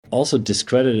also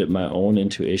discredited my own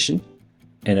intuition,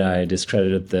 and I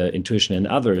discredited the intuition in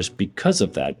others because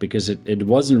of that, because it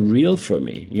wasn't real for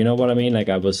me. You know what I mean? Like,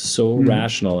 I was so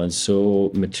rational and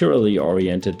so materially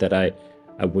oriented that I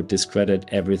would discredit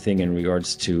everything in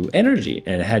regards to energy.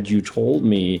 And had you told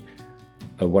me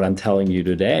what I'm telling you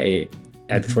today,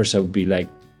 at first I would be like,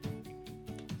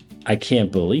 I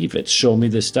can't believe it. Show me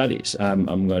the studies.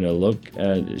 I'm going to look,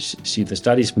 see the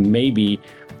studies. Maybe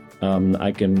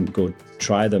I can go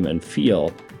try them and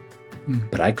feel.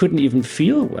 But I couldn't even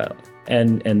feel well.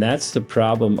 And that's the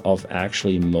problem of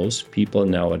actually most people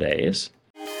nowadays.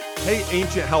 Hey,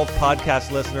 Ancient Health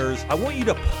Podcast listeners, I want you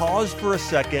to pause for a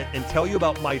second and tell you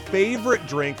about my favorite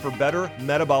drink for better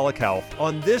metabolic health.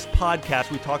 On this podcast,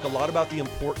 we talk a lot about the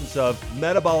importance of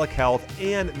metabolic health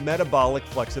and metabolic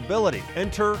flexibility.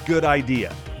 Enter Good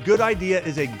Idea. Good Idea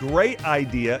is a great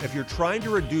idea if you're trying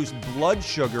to reduce blood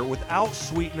sugar without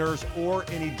sweeteners or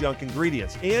any junk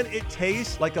ingredients. And it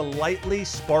tastes like a lightly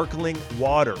sparkling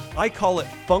water. I call it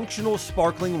functional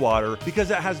sparkling water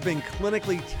because it has been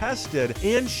clinically tested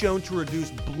and shown to reduce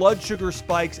blood sugar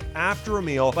spikes after a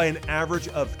meal by an average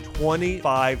of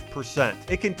 25%.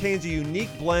 It contains a unique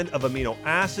blend of amino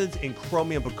acids and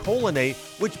chromium picolinate,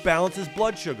 which balances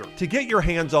blood sugar. To get your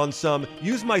hands on some,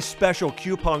 use my special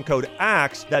coupon code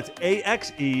AXE, that's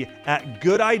AXE, at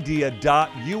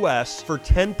goodidea.us for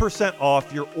 10%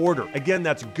 off your order. Again,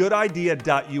 that's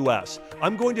goodidea.us.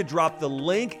 I'm going to drop the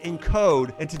link and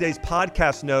code in today's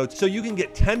podcast notes so you can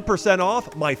get 10%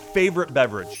 off my favorite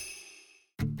beverage.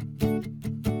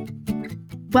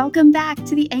 Welcome back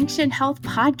to the Ancient Health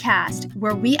Podcast,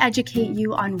 where we educate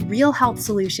you on real health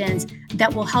solutions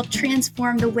that will help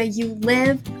transform the way you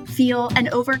live, feel, and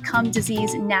overcome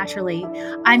disease naturally.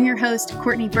 I'm your host,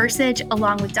 Courtney Bursage,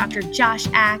 along with Dr. Josh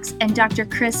Axe and Dr.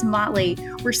 Chris Motley.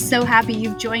 We're so happy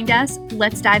you've joined us.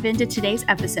 Let's dive into today's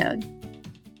episode.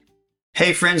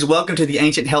 Hey friends, welcome to the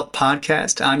Ancient Health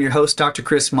Podcast. I'm your host, Dr.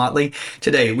 Chris Motley.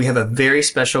 Today, we have a very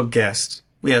special guest.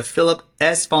 We have Philipp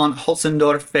S. von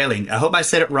Holtzendorff-Fehling. I hope I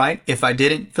said it right. If I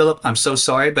didn't, Philipp, I'm so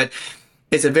sorry, but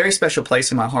it's a very special place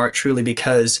in my heart, truly,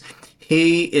 because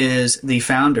he is the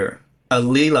founder of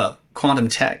Lila Quantum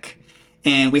Tech.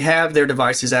 And we have their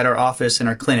devices at our office in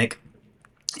our clinic.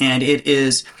 And it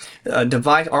is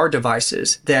our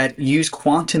devices that use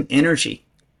quantum energy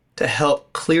to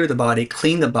help clear the body,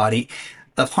 clean the body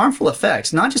of harmful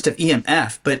effects, not just of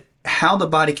EMF, but how the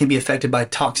body can be affected by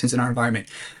toxins in our environment.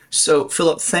 So,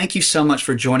 Philipp, thank you so much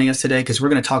for joining us today, because we're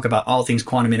going to talk about all things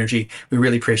quantum energy. We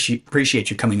really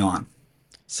appreciate you coming on.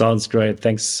 Sounds great.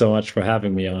 Thanks so much for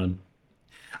having me on.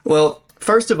 Well,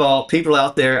 first of all, people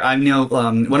out there, I know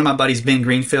one of my buddies, Ben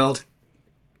Greenfield,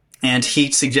 and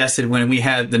he suggested when we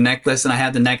had the necklace, and I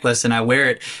have the necklace, and I wear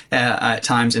it at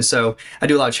times, and so I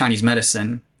do a lot of Chinese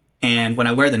medicine. And when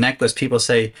I wear the necklace, people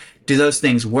say, do those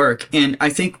things work? And I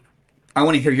think I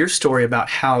want to hear your story about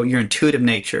how your intuitive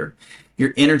nature,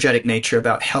 your energetic nature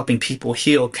about helping people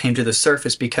heal came to the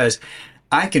surface, because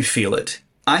I can feel it.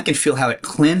 I can feel how it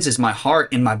cleanses my heart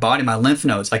and my body, my lymph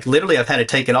nodes. Like literally, I've had to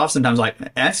take it off sometimes.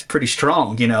 Like, that's pretty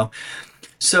strong, you know?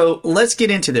 So let's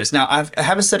get into this. Now, I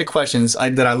have a set of questions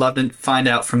that I'd love to find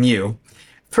out from you.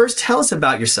 First, tell us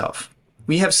about yourself.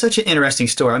 You have such an interesting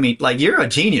story. I mean, like, you're a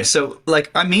genius. So, like,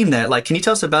 I mean that. Like, can you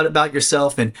tell us about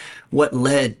yourself and what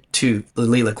led to the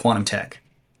Lila Quantum Tech?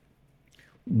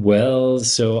 Well,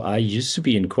 so I used to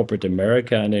be in corporate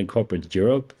America and in corporate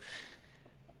Europe,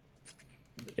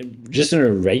 just in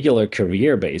a regular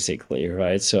career, basically,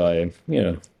 right? So I,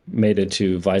 made it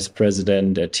to vice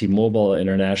president at T-Mobile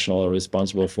International,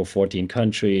 responsible for 14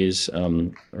 countries,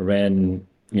 ran,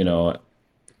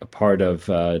 a part of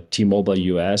T-Mobile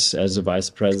US as a vice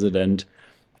president.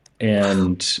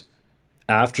 And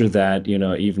after that,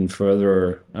 even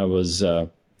further, I was,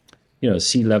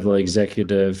 C-level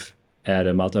executive at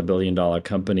a multi-billion-dollar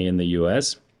company in the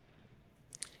US.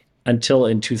 Until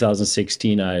in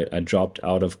 2016, I dropped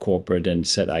out of corporate and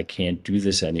said, I can't do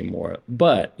this anymore.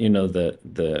 But,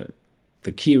 the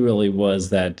key really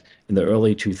was that in the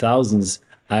early 2000s,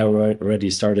 I already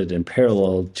started in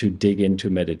parallel to dig into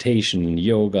meditation,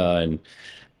 yoga, and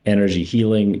energy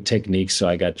healing techniques. So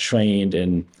I got trained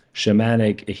in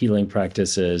shamanic healing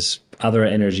practices, other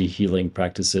energy healing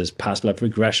practices, past life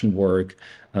regression work,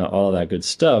 all of that good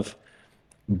stuff.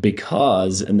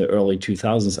 Because in the early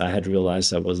 2000s, I had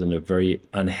realized I was in a very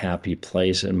unhappy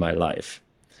place in my life.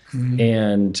 Mm-hmm.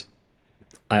 And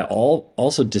I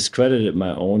also discredited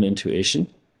my own intuition,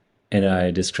 and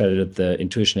I discredited the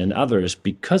intuition in others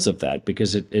because of that,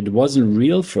 because it wasn't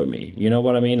real for me. You know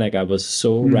what I mean? Like, I was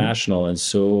so rational and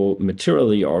so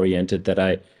materially oriented that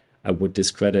I would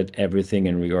discredit everything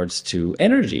in regards to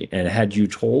energy. And had you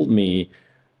told me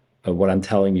what I'm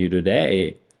telling you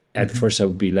today, at first I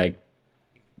would be like,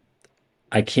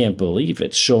 I can't believe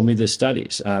it. Show me the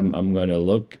studies. I'm going to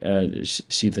look,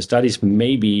 see the studies.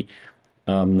 Maybe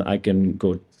I can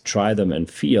go try them and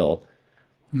feel,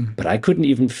 but I couldn't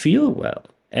even feel well.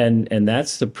 And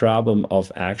that's the problem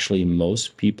of actually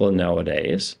most people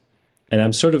nowadays. And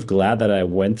I'm sort of glad that I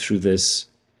went through this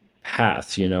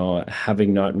path,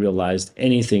 having not realized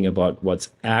anything about what's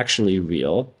actually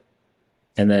real,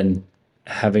 and then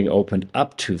having opened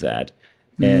up to that.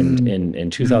 And in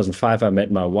 2005, I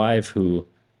met my wife, who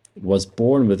was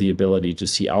born with the ability to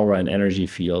see aura and energy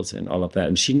fields and all of that.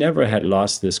 And she never had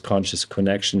lost this conscious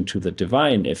connection to the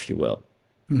divine, if you will.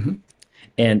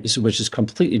 And so, which is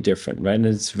completely different, right? And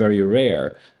it's very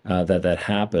rare that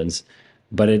happens.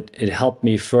 But it helped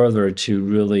me further to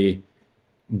really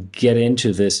get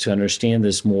into this, to understand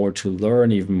this more, to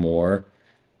learn even more.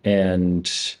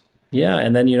 And yeah,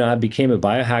 and then, I became a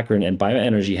biohacker and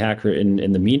bioenergy hacker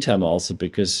in the meantime also,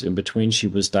 because in between she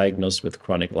was diagnosed with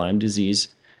chronic Lyme disease.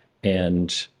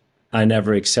 And I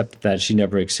never accepted that. She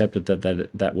never accepted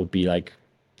that would be like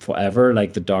forever,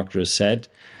 like the doctor said.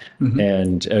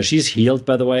 And she's healed,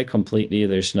 by the way, completely.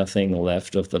 There's nothing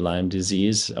left of the Lyme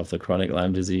disease, of the chronic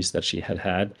Lyme disease that she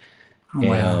had. Oh,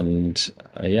 wow. And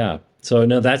yeah, so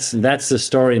no, that's the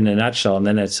story in a nutshell. And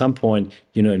then at some point,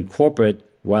 in corporate,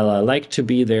 while I like to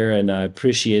be there and I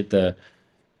appreciate the,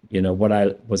 what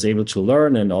I was able to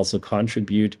learn and also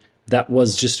contribute, that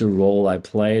was just a role I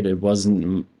played. It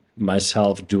wasn't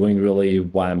myself doing really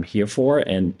what I'm here for.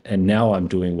 And now I'm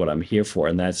doing what I'm here for.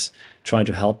 And that's trying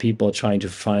to help people, trying to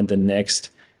find the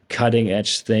next cutting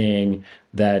edge thing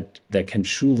that can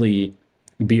truly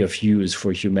be of use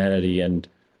for humanity, and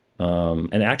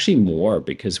actually more,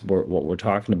 because what we're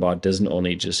talking about doesn't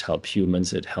only just help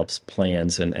humans, it helps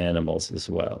plants and animals as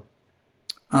well.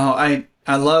 Oh,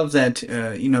 I love that,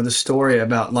 the story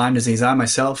about Lyme disease. I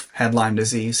myself had Lyme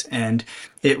disease, and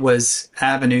it was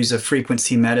avenues of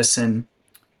frequency medicine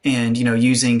and,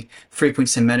 using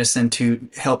frequency medicine to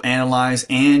help analyze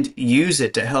and use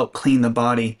it to help clean the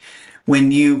body.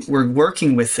 When you were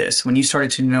working with this, when you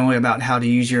started to know about how to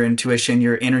use your intuition,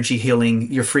 your energy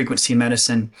healing, your frequency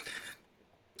medicine,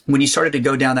 when you started to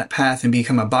go down that path and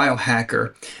become a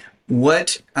biohacker,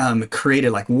 what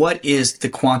what is the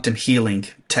quantum healing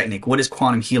technique? What is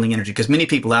quantum healing energy? Because many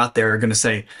people out there are going to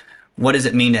say, what does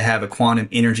it mean to have a quantum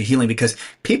energy healing? Because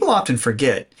people often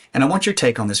forget, and I want your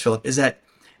take on this, Philip, is that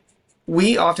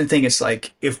we often think it's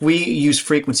like, if we use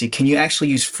frequency, can you actually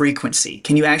use frequency?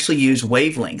 Can you actually use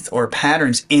wavelength or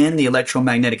patterns in the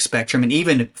electromagnetic spectrum, and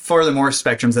even furthermore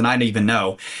spectrums than I even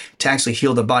know, to actually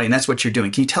heal the body? And that's what you're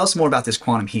doing. Can you tell us more about this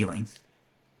quantum healing?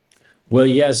 Well,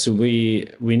 yes, we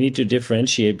need to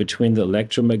differentiate between the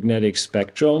electromagnetic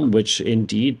spectrum, which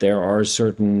indeed there are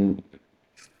certain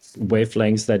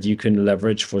wavelengths that you can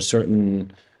leverage for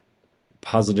certain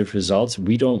positive results.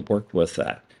 We don't work with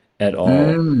that at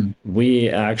all. We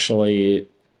actually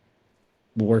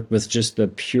work with just the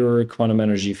pure quantum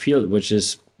energy field, which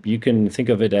is, you can think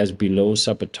of it as below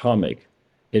subatomic.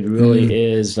 It really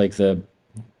is like the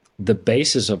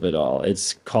basis of it all.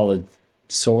 It's called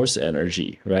source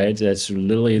energy, right? That's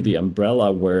literally the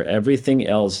umbrella where everything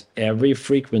else, every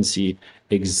frequency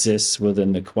exists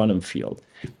within the quantum field.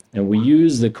 And we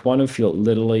use the quantum field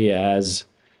literally as,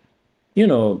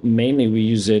 mainly we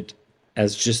use it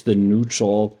as just the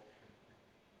neutral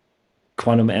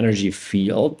quantum energy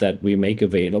field that we make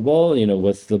available,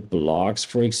 with the blocks,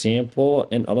 for example,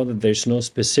 and all of that. There's no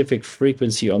specific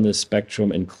frequency on the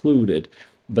spectrum included,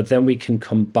 but then we can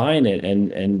combine it,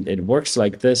 and it works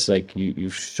like this. Like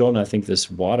you've shown, I think, this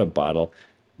water bottle,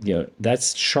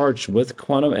 that's charged with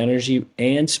quantum energy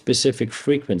and specific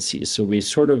frequencies. So we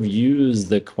sort of use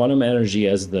the quantum energy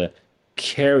as the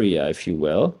carrier, if you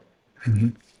will,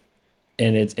 and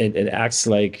it acts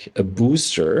like a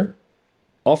booster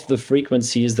of the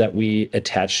frequencies that we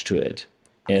attach to it.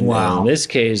 And in this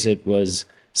case, it was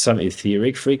some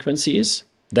etheric frequencies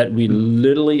that we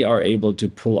literally are able to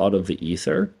pull out of the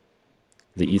ether.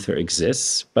 The ether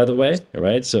exists, by the way,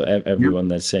 right? So everyone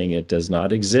that's saying it does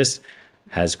not exist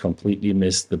has completely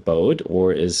missed the boat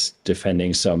or is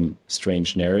defending some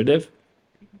strange narrative.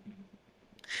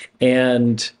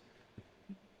 And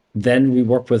then we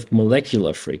work with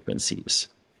molecular frequencies.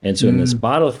 And so in this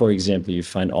bottle, for example, you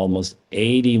find almost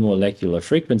 80 molecular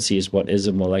frequencies. What is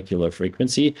a molecular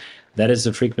frequency? That is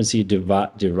a frequency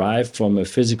derived from a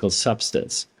physical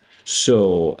substance.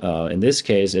 So in this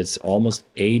case, it's almost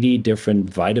 80 different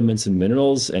vitamins and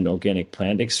minerals and organic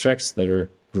plant extracts that are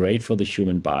great for the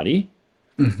human body.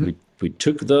 We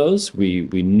took those. We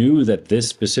knew that this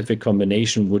specific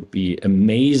combination would be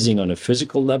amazing on a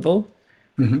physical level.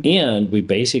 And we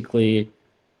basically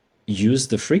use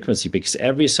the frequency because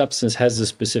every substance has a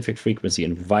specific frequency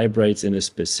and vibrates in a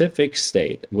specific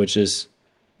state, which is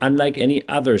unlike any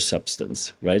other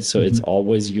substance, right? So it's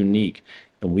always unique.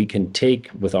 And we can take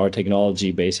with our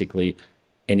technology basically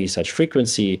any such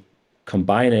frequency,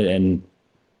 combine it, and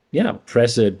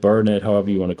press it, burn it, however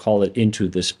you want to call it, into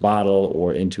this bottle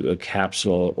or into a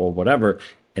capsule or whatever.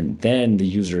 And then the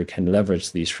user can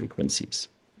leverage these frequencies.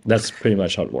 That's pretty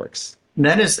much how it works.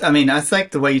 That is, I mean, I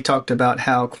think the way you talked about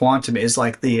how quantum is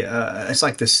like it's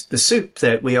like this, the soup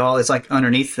that we all, it's like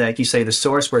underneath that, you say the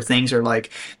source where things are like,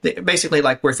 basically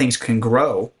like where things can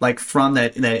grow, like from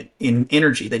that in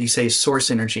energy that you say is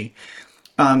source energy.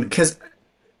 Because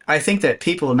I think that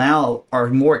people now are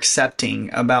more accepting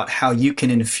about how you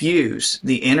can infuse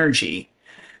the energy,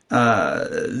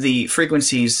 the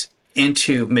frequencies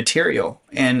into material.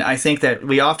 And I think that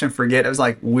we often forget, it was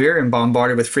like we're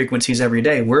bombarded with frequencies every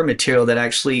day. We're material that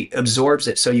actually absorbs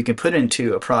it so you can put it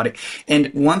into a product.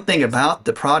 And one thing about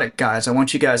the product, guys,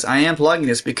 I am plugging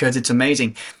this because it's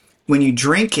amazing. When you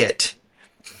drink it,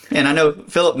 and I know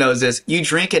Philip knows this, you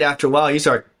drink it after a while, you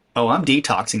start, oh, I'm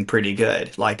detoxing pretty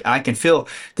good. Like I can feel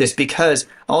this because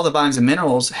all the vitamins and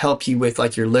minerals help you with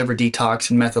like your liver detox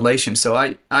and methylation. So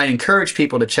I encourage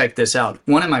people to check this out.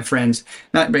 One of my friends,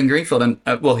 not Ben Greenfield,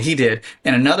 well, he did.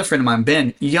 And another friend of mine,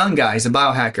 Ben, young guy, he's a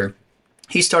biohacker.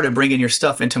 He started bringing your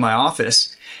stuff into my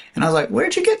office. And I was like,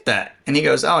 where'd you get that? And he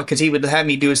goes, oh, because he would have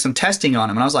me do some testing on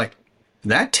him. And I was like,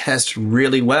 that tests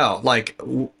really well. Like,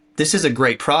 this is a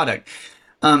great product.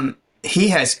 He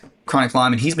has chronic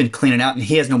Lyme and he's been cleaning out and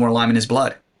he has no more Lyme in his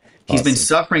blood. He's been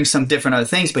suffering some different other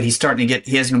things, but he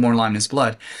has no more Lyme in his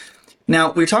blood.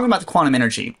 Now, we were talking about the quantum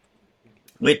energy.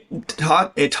 It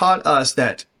taught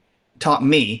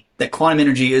me that quantum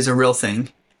energy is a real thing.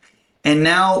 And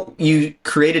now you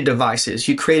created devices.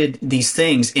 You created these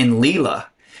things in Leela.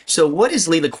 So what is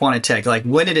Leela Quantitech? Like,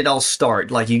 when did it all start?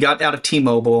 Like, you got out of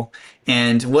T-Mobile,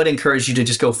 and what encouraged you to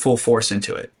just go full force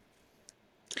into it?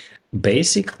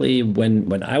 Basically,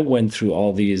 when I went through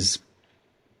all these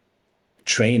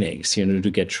trainings, to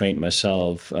get trained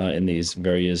myself in these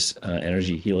various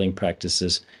energy healing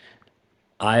practices,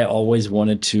 I always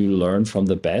wanted to learn from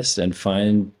the best and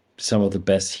find some of the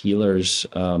best healers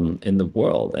in the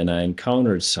world. And I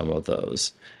encountered some of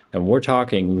those. And we're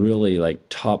talking really like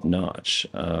top notch.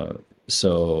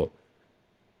 So,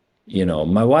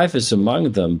 my wife is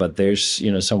among them, but there's,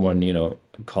 someone,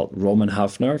 called Roman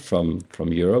Hafner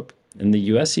from Europe. In the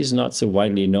US, he's not so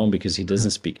widely known because he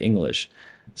doesn't speak English.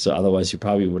 So otherwise, you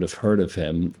probably would have heard of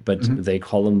him. But they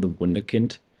call him the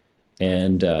Wunderkind.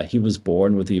 And he was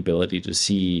born with the ability to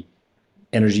see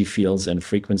energy fields and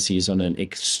frequencies on an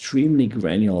extremely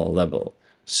granular level.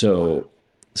 So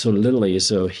literally,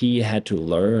 he had to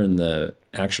learn the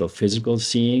actual physical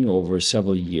seeing over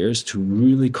several years to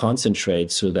really concentrate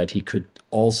so that he could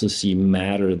also see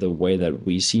matter the way that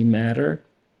we see matter.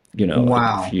 Wow.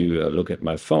 Like if you look at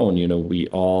my phone, we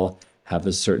all have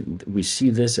we see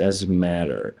this as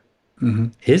matter.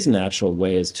 His natural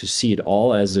way is to see it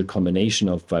all as a combination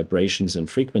of vibrations and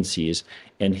frequencies.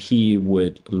 And he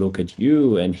would look at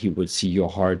you and he would see your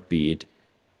heartbeat.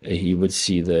 He would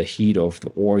see the heat of the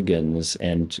organs,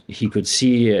 and he could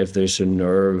see if there's a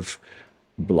nerve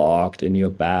blocked in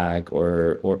your back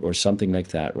or something like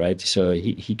that, right? So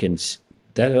he can,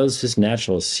 that was his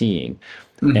natural seeing.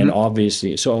 And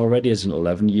obviously, so already as an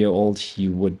 11-year-old, he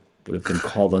would have been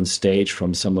called on stage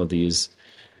from some of these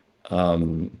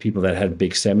people that had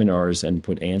big seminars and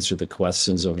would answer the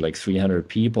questions of like 300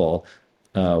 people.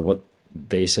 What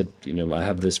they said, I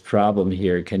have this problem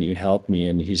here. Can you help me?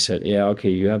 And he said, yeah, okay,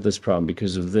 you have this problem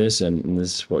because of this, and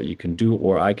this is what you can do,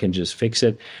 or I can just fix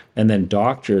it. And then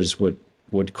doctors would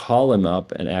call him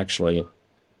up and actually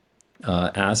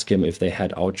ask him if they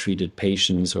had out-treated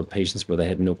patients or patients where they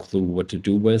had no clue what to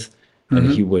do with.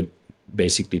 And he would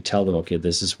basically tell them, okay,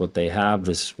 this is what they have,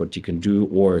 this is what you can do,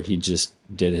 or he just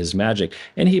did his magic.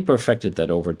 And he perfected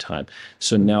that over time.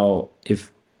 So now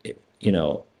if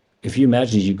you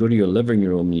imagine you go to your living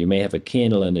room, you may have a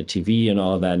candle and a TV and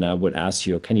all of that, and I would ask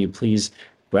you, can you please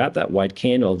grab that white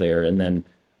candle there and then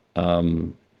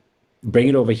bring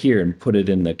it over here and put it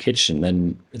in the kitchen?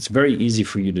 Then it's very easy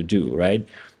for you to do, right?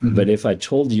 But if I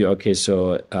told you, okay,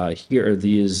 so here are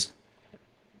these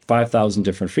 5,000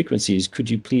 different frequencies, could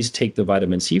you please take the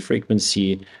vitamin C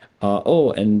frequency?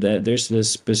 There's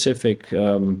this specific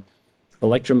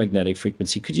electromagnetic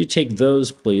frequency. Could you take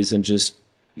those, please, and just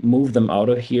move them out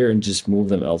of here and just move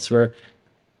them elsewhere?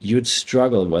 you'd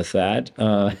struggle with that,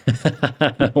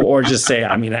 or just say,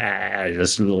 I mean, I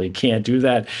just really can't do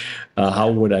that.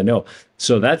 How would I know?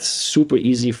 So that's super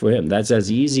easy for him. That's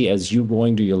as easy as you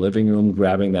going to your living room,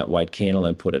 grabbing that white candle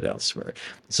and put it elsewhere.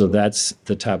 So that's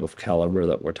the type of caliber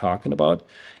that we're talking about.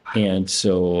 And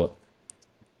so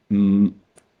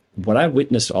what I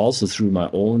witnessed also through my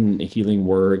own healing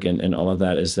work and all of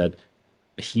that is that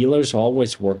healers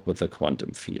always work with the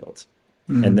quantum field.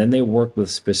 And then they work with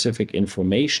specific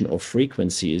information or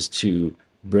frequencies to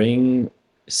bring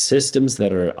systems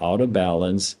that are out of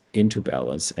balance into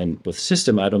balance. And with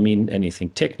system, I don't mean anything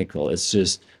technical. It's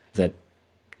just that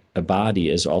a body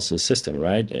is also a system,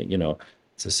 right?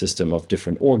 It's a system of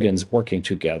different organs working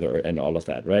together and all of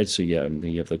that, right? So you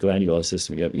have the glandular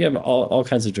system, you have all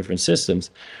kinds of different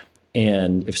systems.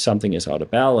 And if something is out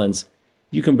of balance,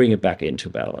 you can bring it back into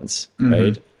balance,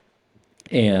 right?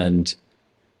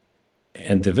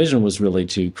 And the vision was really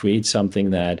to create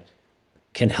something that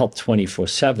can help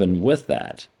 24/7 with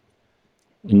that.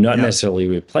 Not necessarily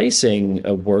replacing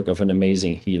a work of an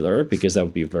amazing healer, because that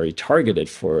would be very targeted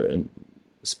for a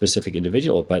specific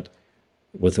individual, but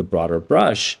with a broader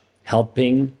brush,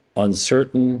 helping on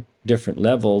certain different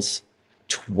levels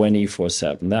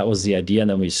 24/7. That was the idea. And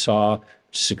then we saw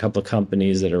just a couple of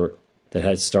companies that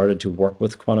had started to work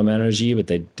with quantum energy, but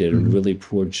they did a really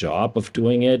poor job of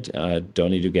doing it.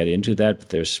 Don't need to get into that, but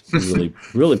there's really,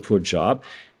 really poor job.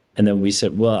 And then we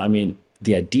said, well, I mean,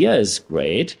 the idea is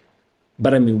great,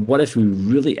 but I mean, what if we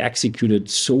really executed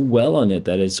so well on it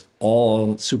that it's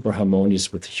all super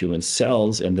harmonious with human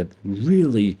cells and that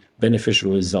really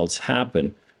beneficial results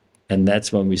happen? And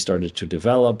that's when we started to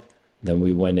develop. Then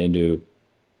we went into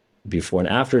before and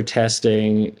after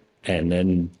testing, and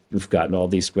then we've gotten all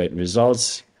these great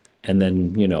results. And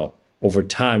then, over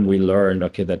time we learned,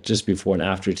 okay, that just before and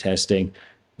after testing,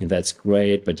 that's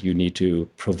great, but you need to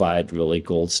provide really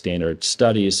gold standard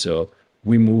studies. So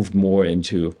we moved more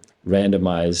into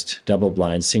randomized,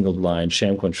 double-blind, single-blind,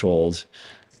 sham-controlled,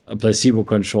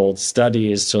 placebo-controlled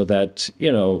studies, so that,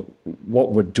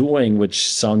 what we're doing,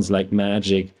 which sounds like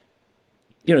magic,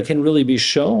 can really be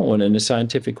shown in a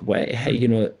scientific way. Hey,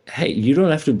 you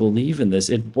don't have to believe in this.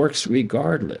 It works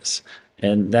regardless.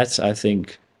 And I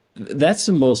think, that's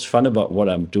the most fun about what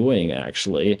I'm doing,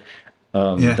 actually.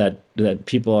 That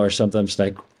people are sometimes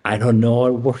like, I don't know how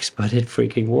it works, but it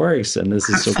freaking works. And this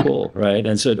is so cool, right?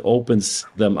 And so it opens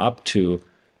them up to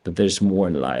that there's more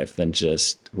in life than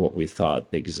just what we thought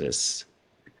exists.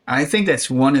 I think that's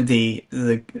one of the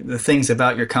things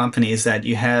about your company is that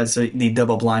you have the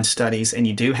double-blind studies, and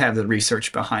you do have the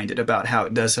research behind it about how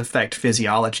it does affect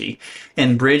physiology,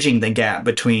 and bridging the gap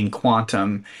between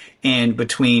quantum and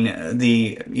between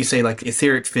you say like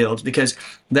etheric fields, because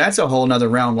that's a whole nother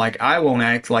realm. Like, I won't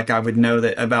act like I would know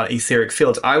that about etheric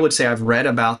fields. I would say I've read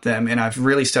about them and I've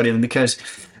really studied them, because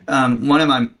one of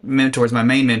my mentors, my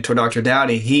main mentor, Dr.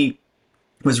 Dowdy, he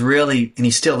was really, and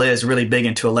he still is, really big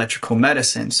into electrical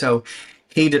medicine. So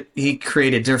he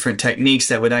created different techniques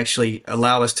that would actually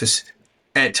allow us to,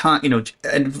 at time,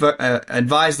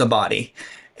 advise the body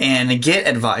and get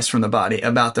advice from the body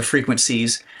about the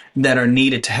frequencies that are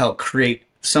needed to help create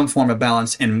some form of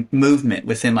balance and movement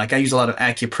within. Like, I use a lot of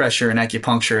acupressure and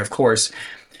acupuncture, of course,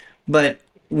 but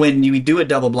when you do a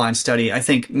double-blind study, I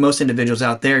think most individuals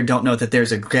out there don't know that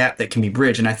there's a gap that can be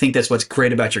bridged. And I think that's what's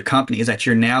great about your company, is that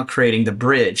you're now creating the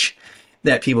bridge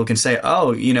that people can say,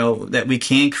 oh, that we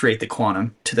can create the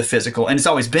quantum to the physical. And it's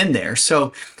always been there.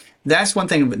 So that's one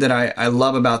thing that I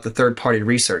love about the third-party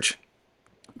research.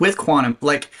 With quantum,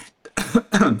 like,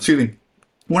 excuse me,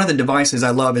 one of the devices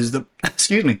I love is the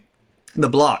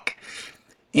block.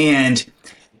 And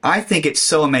I think it's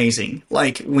so amazing.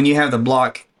 Like, when you have the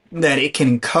block, that it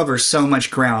can cover so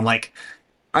much ground. Like,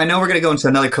 I know we're going to go into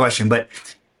another question, but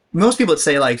most people would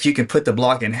say, like, you can put the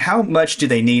block in. How much do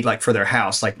they need, like, for their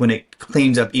house? Like, when it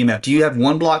cleans up EMF, do you have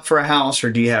one block for a house,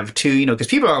 or do you have two? Because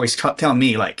people are always telling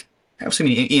me, like, I have so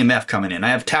many EMF coming in. I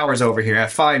have towers over here. I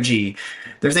have 5G.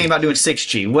 They're thinking about doing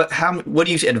 6G. What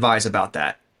do you advise about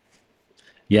that?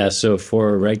 Yeah, so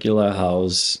for a regular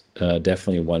house,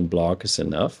 definitely one block is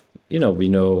enough. We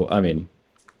know, I mean,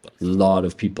 a lot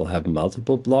of people have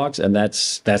multiple blocks, and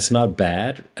that's not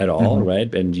bad at all,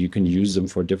 right? And you can use them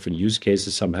for different use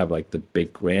cases. Some have like the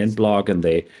big grand block, and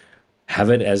they have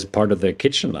it as part of their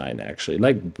kitchen line, actually,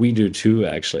 like we do too.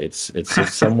 Actually, it's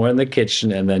somewhere in the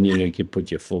kitchen, and then you can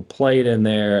put your full plate in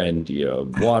there, and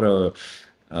water,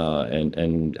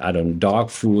 and I don't know, dog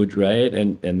food, right?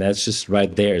 And that's just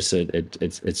right there. So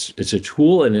it's a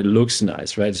tool, and it looks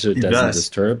nice, right? So it doesn't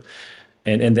disturb,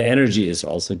 and the energy is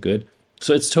also good.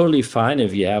 So it's totally fine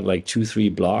if you have like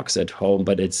 2-3 blocks at home,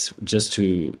 but it's just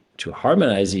to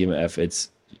harmonize EMF.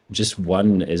 just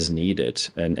one is needed.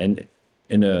 And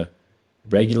in a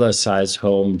regular size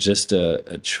home, just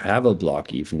a travel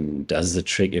block even does the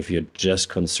trick if you're just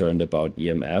concerned about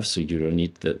EMF. So you don't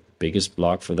need the biggest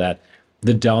block for that.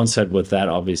 The downside with that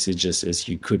obviously just is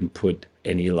you couldn't put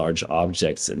any large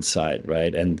objects inside,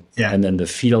 right? And then the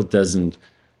field doesn't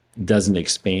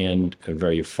expand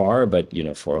very far, but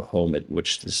for a home it would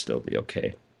still be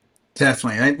okay.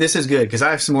 Definitely. This is good because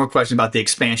I have some more questions about the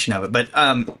expansion of it. But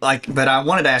but I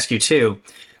wanted to ask you too,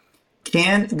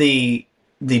 can the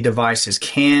devices,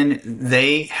 can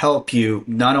they help you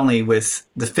not only with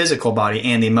the physical body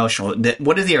and the emotional?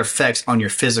 What are the effects on your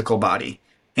physical body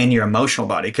and your emotional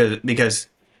body? Because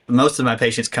most of my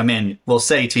patients come in will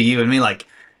say to you and me, like,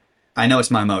 I know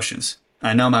it's my emotions.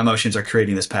 I know my emotions are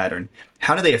creating this pattern.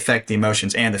 How do they affect the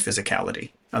emotions and the physicality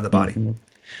of the body? Mm-hmm.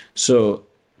 So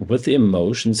with the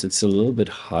emotions, it's a little bit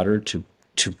harder to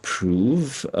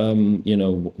prove,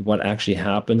 what actually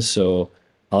happens. So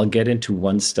I'll get into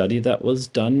one study that was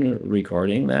done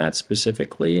regarding that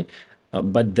specifically,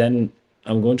 but then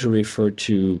I'm going to refer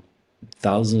to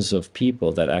thousands of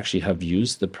people that actually have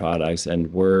used the products,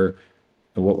 and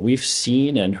what we've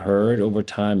seen and heard over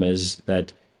time is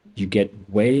that you get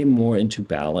way more into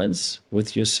balance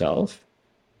with yourself.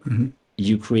 Mm-hmm.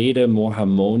 You create a more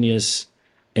harmonious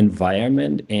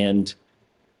environment, and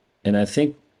I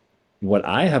think what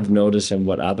I have noticed and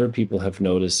what other people have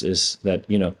noticed is that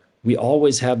we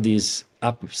always have these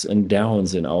ups and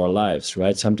downs in our lives,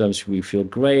 right? Sometimes we feel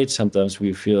great, sometimes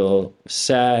we feel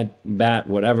sad, bad,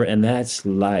 whatever, and that's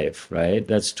life, right?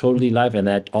 That's totally life, and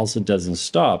that also doesn't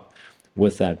stop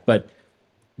with that. But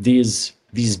these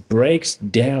breaks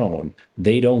down,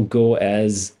 they don't go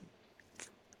as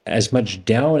much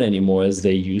down anymore as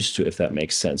they used to, if that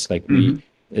makes sense. Like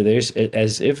there's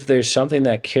as if there's something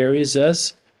that carries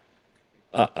us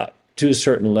to a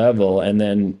certain level, and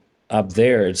then up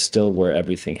there, it's still where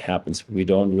everything happens. We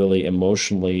don't really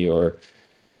emotionally with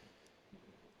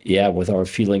our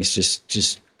feelings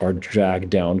just are dragged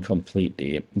down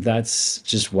completely. That's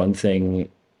just one thing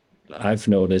I've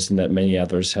noticed and that many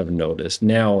others have noticed.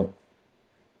 Now,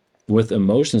 with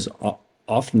emotions,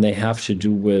 often they have to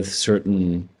do with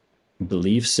certain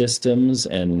belief systems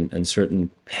and certain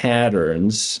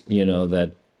patterns,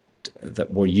 that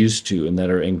we're used to and that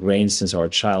are ingrained since our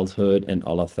childhood and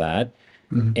all of that.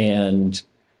 Mm-hmm. And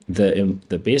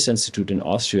the Base Institute in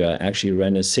Austria actually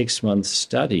ran a 6-month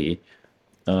study,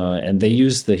 and they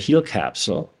used the Heal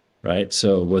capsule, right?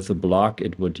 So with the block,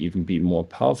 it would even be more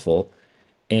powerful.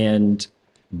 And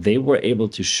they were able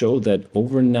to show that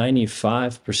over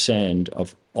 95%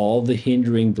 of all the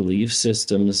hindering belief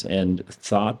systems and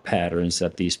thought patterns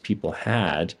that these people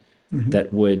had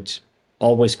that would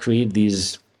always create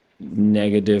these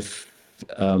negative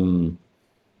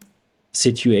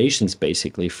situations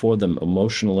basically for them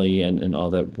emotionally and all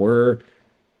that were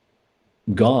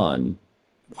gone,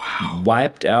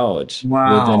 wiped out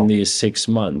within these 6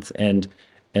 months. And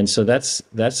so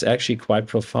that's actually quite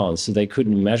profound. So they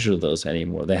couldn't measure those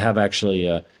anymore. They have actually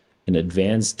an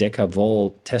advanced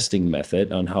decavolt testing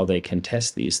method on how they can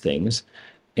test these things.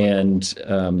 And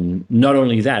not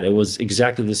only that, it was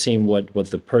exactly the same what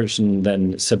the person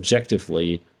then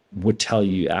subjectively would tell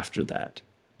you after that.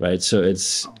 Right. So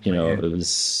it's, it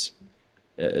was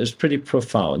pretty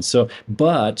profound. So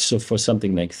for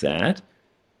something like that,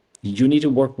 you need to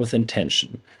work with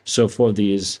intention. So for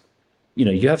these,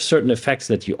 you have certain effects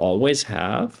that you always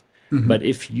have, but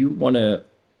if you want to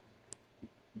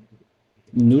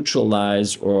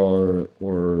neutralize or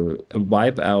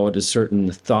wipe out a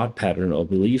certain thought pattern or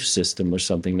belief system or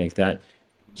something like that,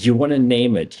 you want to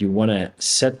name it. You want to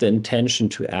set the intention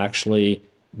to actually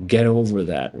get over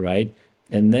that, right?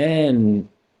 And then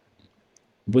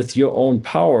with your own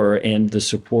power and the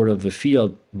support of the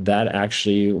field, that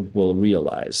actually will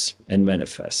realize and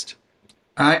manifest.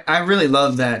 I really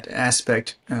love that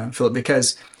aspect, Philip,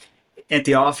 because at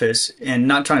the office, and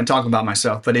not trying to talk about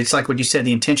myself, but it's like what you said,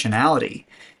 the intentionality.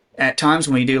 At times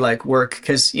when we do like work,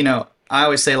 because, I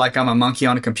always say like I'm a monkey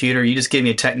on a computer. You just give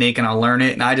me a technique and I'll learn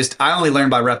it. And I only learn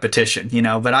by repetition,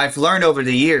 but I've learned over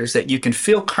the years that you can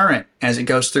feel current as it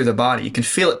goes through the body. You can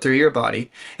feel it through your body.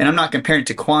 And I'm not comparing it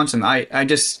to quantum. I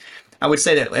would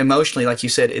say that emotionally, like you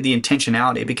said, the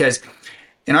intentionality, because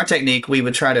in our technique, we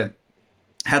would try to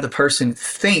have the person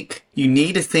think, you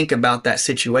need to think about that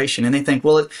situation. And they think,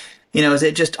 well, is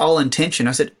it just all intention?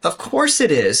 I said, of course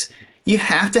it is. You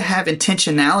have to have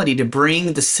intentionality to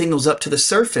bring the signals up to the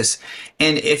surface.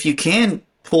 And if you can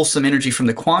pull some energy from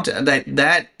the quantum,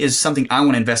 that is something I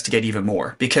want to investigate even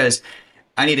more, because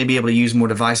I need to be able to use more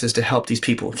devices to help these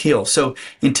people heal. So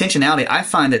intentionality, I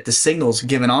find that the signals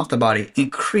given off the body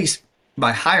increase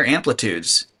by higher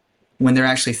amplitudes when they're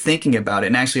actually thinking about it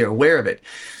and actually are aware of it.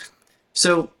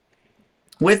 So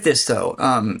with this though,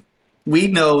 we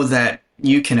know that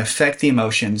you can affect the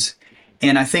emotions.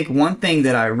 And I think one thing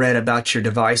that I read about your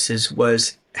devices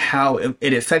was how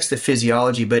it affects the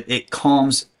physiology, but it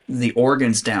calms the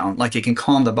organs down, like it can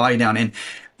calm the body down. And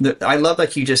I love,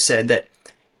 like you just said, that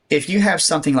if you have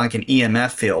something like an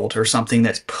EMF field or something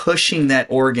that's pushing that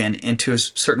organ into a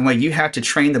certain way, you have to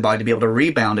train the body to be able to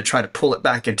rebound, to try to pull it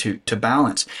back into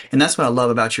balance. And that's what I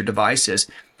love about your devices.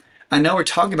 I know we're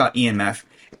talking about EMF,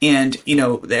 and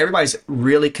everybody's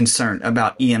really concerned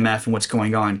about EMF and what's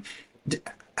going on.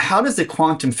 How does the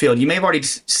quantum field, you may have already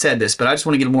said this, but I just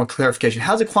want to get more clarification.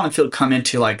 How does the quantum field come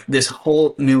into like this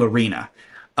whole new arena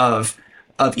of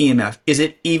EMF? Is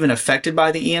it even affected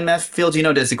by the EMF field?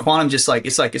 Does the quantum just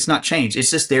it's not changed. It's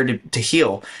just there to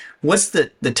heal. What's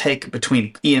the take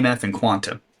between EMF and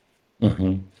quantum?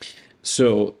 Mm-hmm.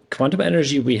 So quantum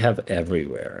energy we have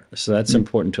everywhere. So that's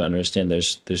important to understand.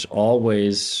 There's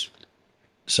always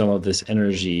some of this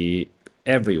energy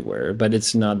everywhere, but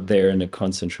it's not there in a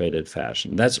concentrated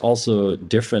fashion. That's also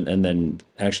different. And then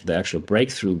the actual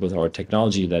breakthrough with our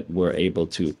technology that we're able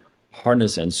to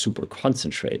harness and super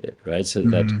concentrate it, right? So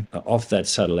that of that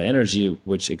subtle energy,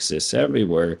 which exists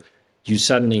everywhere, you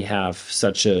suddenly have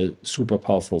such a super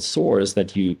powerful source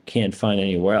that you can't find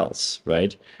anywhere else,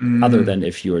 right? Other than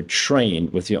if you're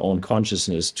trained with your own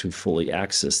consciousness to fully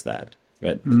access that,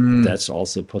 right? That's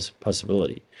also a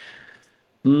possibility.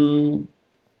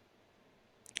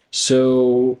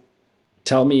 So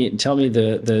tell me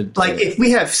the like if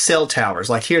we have cell towers,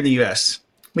 like here in the US,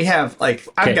 we have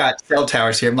I've got cell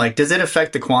towers here. I'm like, does it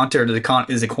affect the quanta, or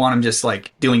is the quantum just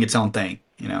like doing its own thing?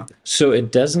 So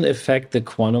it doesn't affect the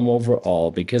quantum overall,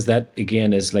 because that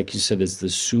again is, like you said, is the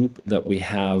soup that we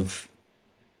have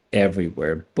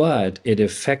everywhere, but it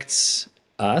affects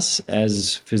us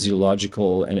as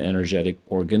physiological and energetic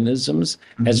organisms,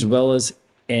 as well as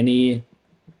any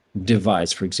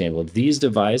device. For example, these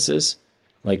devices,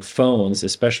 like phones,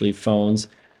 especially phones,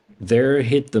 they're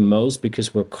hit the most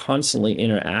because we're constantly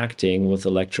interacting with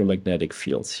electromagnetic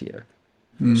fields here.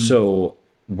 So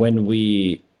when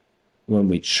we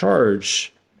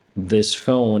charge this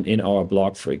phone in our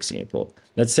block, for example,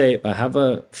 let's say I have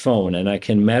a phone and I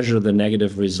can measure the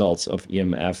negative results of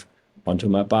EMF onto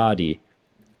my body.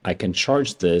 I can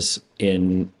charge this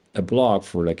in a block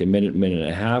for like a minute, minute and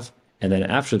a half. And then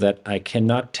after that, I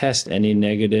cannot test any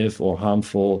negative or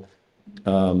harmful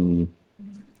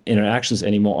interactions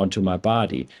anymore onto my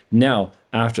body. Now,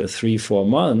 after 3-4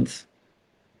 months,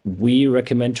 we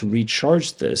recommend to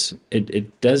recharge this.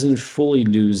 It doesn't fully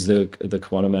lose the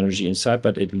quantum energy inside,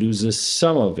 but it loses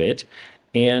some of it.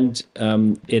 And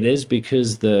it is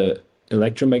because the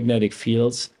electromagnetic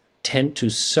fields tend to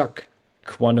suck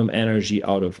quantum energy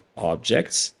out of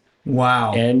objects.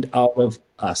 Wow. And out of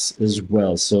us as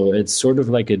well. So it's sort of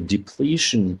like a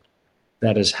depletion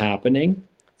that is happening.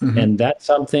 And that's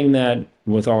something that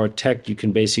with our tech, you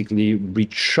can basically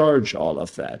recharge all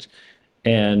of that.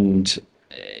 And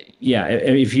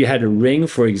if you had a ring,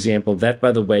 for example, that,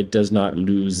 by the way, does not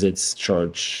lose its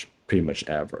charge pretty much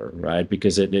ever, right?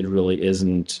 Because it really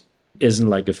isn't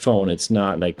like a phone. It's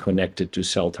not like connected to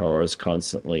cell towers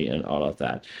constantly and all of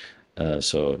that.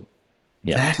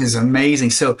 Yeah. That is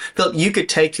amazing. So, Philip, you could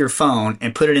take your phone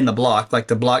and put it in the block, like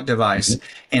the block device,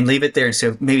 and leave it there and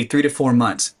say maybe 3 to 4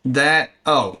 months.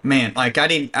 Oh man, I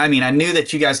knew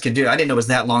that you guys could do it. I didn't know it was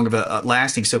that long of a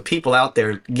lasting. So people out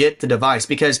there, get the device,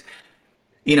 because,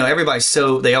 everybody's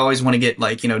they always want to get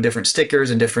different stickers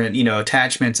and different,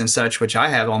 attachments and such, which I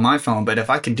have on my phone. But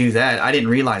if I could do that, I didn't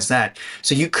realize that.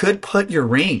 So you could put your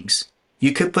rings,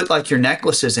 you could put your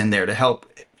necklaces in there to help.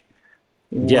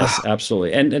 Wow. Yes,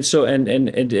 absolutely. And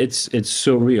it's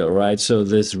so real, right? So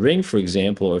this ring, for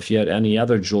example, or if you had any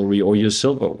other jewelry or your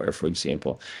silverware, for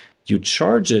example, you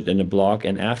charge it in a block,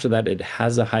 and after that, it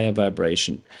has a higher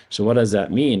vibration. So what does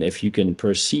that mean? If you can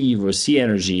perceive or see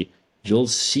energy, you'll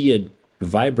see it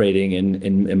vibrating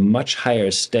in a much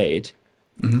higher state.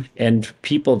 And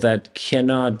people that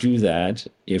cannot do that,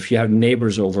 if you have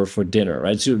neighbors over for dinner,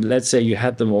 right? So let's say you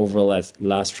had them over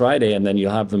last Friday, and then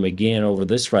you'll have them again over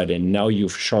this Friday, and now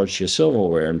you've charged your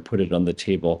silverware and put it on the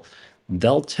table.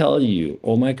 They'll tell you,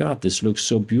 oh my God, this looks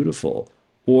so beautiful.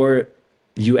 Or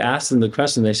you ask them the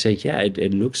question, they say, yeah,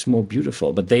 it looks more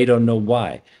beautiful, but they don't know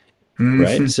why,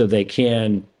 right? So they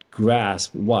can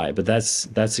grasp why, but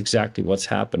that's exactly what's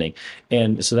happening.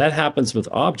 And so that happens with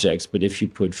objects, but if you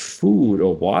put food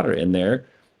or water in there,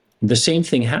 the same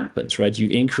thing happens, right? You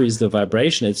increase the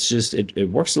vibration. It's just, it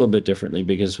works a little bit differently,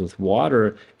 because with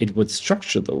water, it would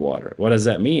structure the water. What does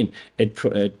that mean?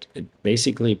 It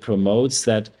basically promotes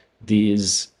that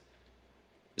these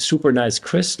super nice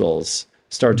crystals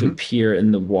start to appear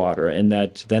in the water, and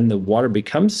that then the water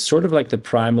becomes sort of like the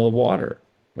primal water,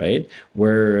 right?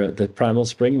 Where the primal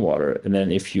spring water. And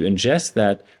then if you ingest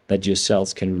that, that your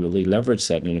cells can really leverage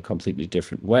that in a completely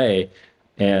different way.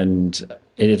 And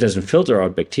it doesn't filter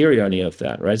out bacteria or any of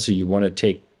that, right? So you want to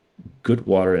take good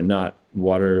water and not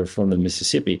water from the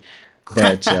Mississippi.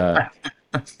 But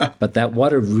but that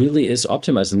water really is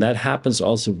optimized, and that happens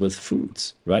also with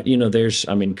foods, right? There's,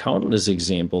 I mean, countless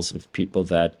examples of people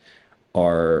that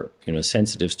are,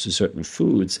 sensitive to certain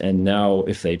foods, and now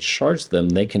if they charge them,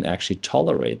 they can actually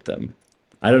tolerate them.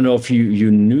 I don't know if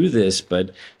you knew this,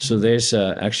 but so there's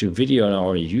actually a video on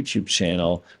our YouTube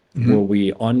channel where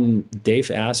we, on Dave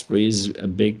Asprey's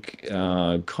big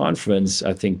conference,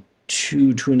 I think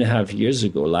 2.5 years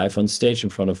ago, live on stage in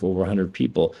front of over 100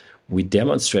 people, we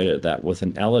demonstrated that with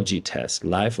an allergy test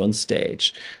live on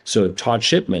stage. So Todd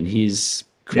Shipman, he's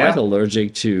quite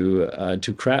allergic to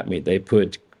crab meat. They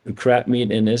put crab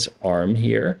meat in his arm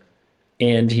here,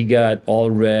 and he got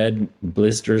all red,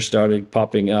 blisters started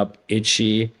popping up,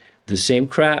 itchy. The same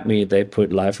crab meat they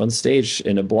put live on stage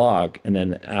in a blog, and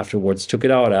then afterwards took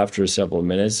it out after several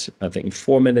minutes. I think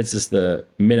 4 minutes is the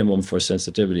minimum for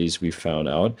sensitivities we found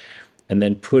out, and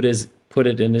then put it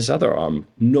in his other arm.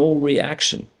 No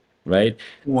reaction, right?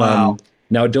 Wow.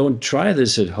 Now don't try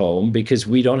this at home because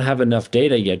we don't have enough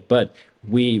data yet, but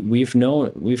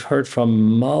we've heard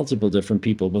from multiple different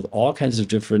people with all kinds of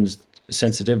different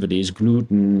sensitivities,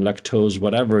 gluten, lactose,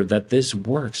 whatever, that this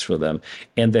works for them.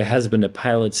 And there has been a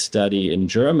pilot study in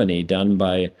Germany done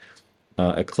by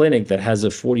a clinic that has a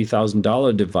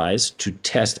 $40,000 device to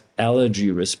test allergy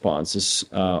responses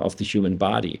of the human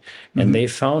body. And they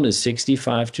found a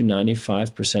 65 to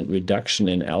 95% reduction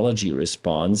in allergy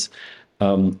response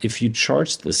if you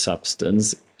charge the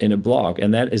substance in a block.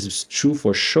 And that is true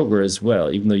for sugar as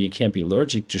well, even though you can't be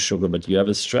allergic to sugar, but you have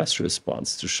a stress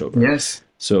response to sugar. Yes.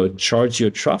 So charge your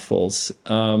truffles,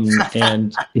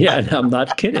 and yeah, and I'm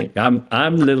not kidding.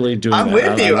 I'm literally doing. I'm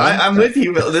with you. I'm with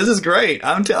you. This is great.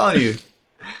 I'm telling you.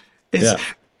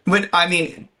 But I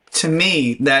mean, to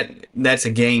me, that's a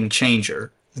game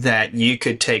changer. That you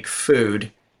could take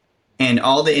food, and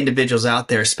all the individuals out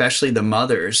there, especially the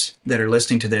mothers that are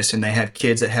listening to this, and they have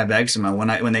kids that have eczema.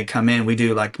 When they come in, we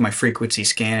do like my frequency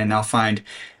scan, and I'll find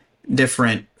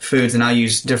different foods, and I'll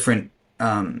use different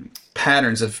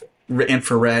patterns of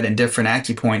infrared and different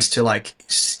acupoints to like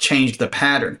change the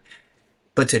pattern.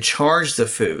 But to charge the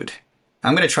food,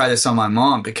 I'm going to try this on my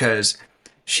mom because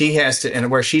she has to, and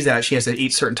where she's at, she has to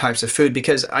eat certain types of food,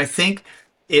 because I think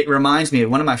it reminds me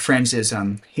of one of my friends is,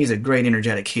 he's a great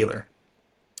energetic healer.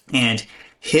 And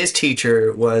his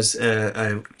teacher was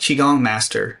a Qigong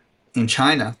master in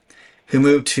China who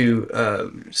moved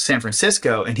to San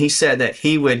Francisco, and he said that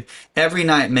he would every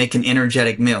night make an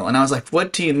energetic meal. And I was like,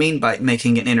 what do you mean by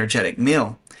making an energetic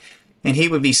meal? And he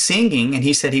would be singing, and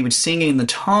he said he would sing in the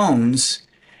tones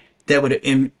that would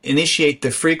initiate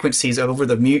the frequencies over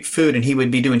the mute food, and he would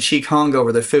be doing Qigong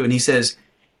over the food. And he says,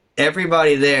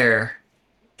 everybody there,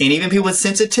 and even people with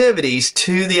sensitivities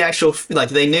to the actual, like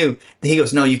they knew, he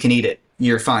goes, no, you can eat it.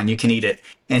 You're fine. You can eat it.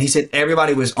 And he said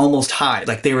everybody was almost high.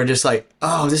 Like they were just like,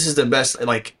 oh, this is the best,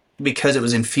 like, because it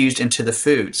was infused into the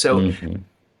food. So,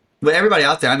 but everybody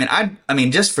out there, I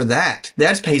mean, just for that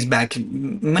pays back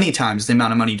many times the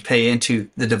amount of money you pay into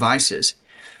the devices.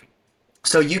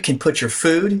 So you can put your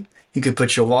food, you could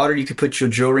put your water, you could put your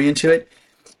jewelry into it.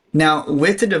 Now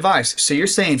with the device, so you're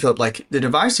saying, Philip, like the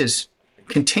device is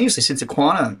continuously, since the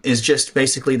quantum is just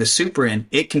basically the super end,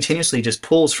 it continuously just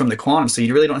pulls from the quantum. So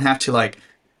you really don't have to like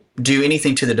do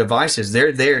anything to the devices.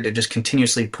 They're there to just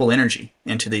continuously pull energy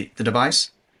into the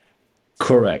device.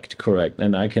 Correct.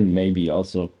 And I can maybe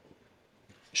also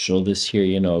show this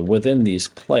here, within these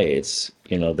plates,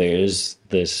 there's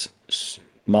this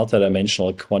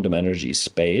multidimensional quantum energy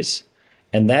space,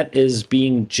 and that is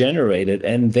being generated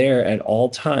and there at all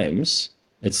times.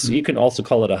 You can also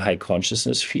call it a high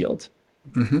consciousness field.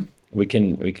 We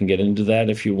can get into that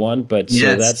if you want, but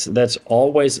yes. So that's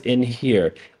always in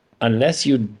here, unless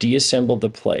you deassemble the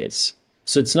plates.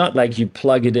 So it's not like you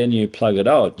plug it in, you plug it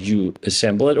out. You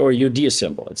assemble it or you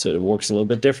deassemble it. So it works a little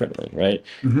bit differently, right?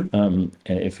 And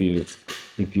if you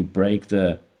break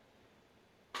the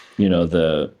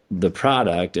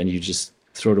product and you just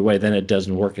throw it away, then it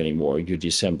doesn't work anymore. You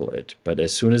deassemble it. But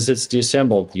as soon as it's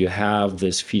deassembled, you have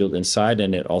this field inside,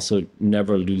 and it also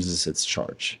never loses its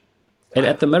charge. And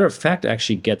at the matter of fact,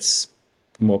 actually gets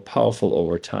more powerful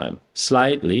over time.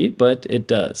 Slightly, but it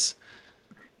does.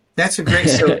 That's a great,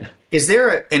 so is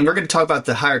there, and we're going to talk about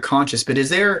the higher conscious, but is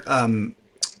there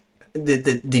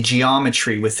the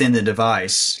geometry within the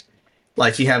device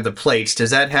like you have the plates, does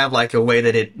that have like a way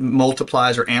that it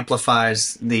multiplies or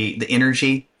amplifies the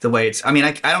energy the way it's, I mean,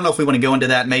 I don't know if we want to go into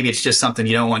that. Maybe it's just something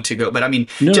you don't want to go, but I mean,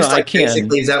 No, just I like can.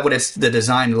 basically, is that what it's, the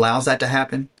design allows that to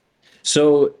happen?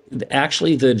 So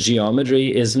actually, the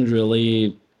geometry isn't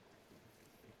really,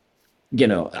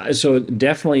 so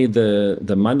definitely the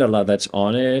mandala that's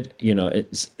on it,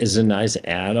 is a nice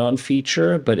add-on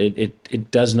feature, but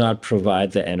it does not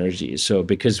provide the energy. So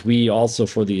because we also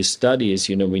for these studies,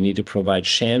 we need to provide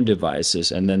sham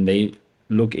devices, and then they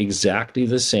look exactly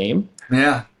the same.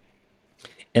 Yeah.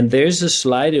 And there's a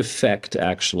slight effect,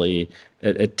 actually,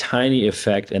 a tiny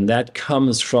effect, and that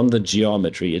comes from the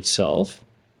geometry itself.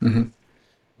 Hmm.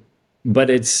 But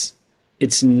it's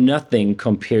nothing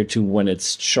compared to when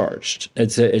it's charged.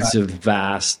 It's a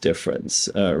vast difference,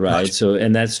 right? Gotcha. So,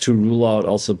 and that's to rule out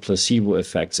also placebo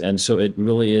effects. And so it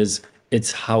really is,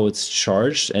 it's how it's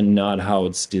charged and not how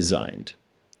it's designed.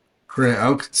 Great.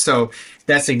 Okay. So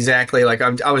that's exactly like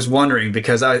I was wondering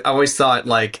because I always thought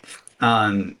like,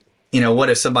 what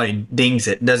if somebody dings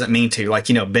it, doesn't mean to, like,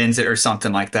 bends it or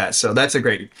something like that. So that's a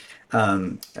great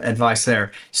advice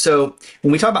there. So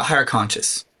when we talk about higher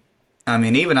conscious, I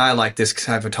mean, even I like this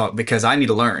type of talk because I need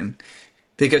to learn.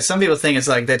 Because some people think it's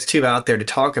like that's too out there to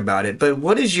talk about it. But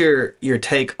what is your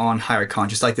take on higher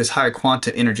conscious, like this higher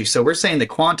quantum energy? So we're saying the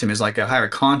quantum is like a higher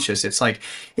conscious. It's like,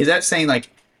 is that saying like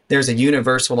there's a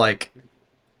universal like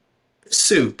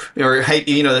soup or hey,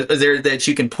 there that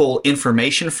you can pull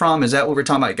information from? Is that what we're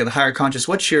talking about? Like, the higher conscious.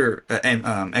 What's your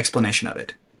explanation of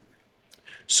it?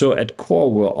 So at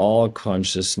core, we're all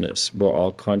consciousness. We're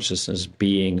all consciousness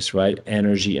beings, right?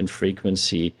 Energy and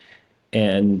frequency.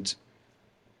 And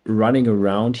running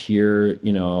around here,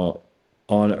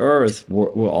 on Earth,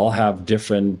 we all have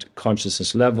different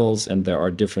consciousness levels, and there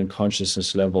are different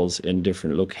consciousness levels in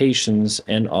different locations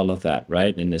and all of that,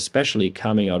 right? And especially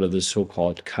coming out of the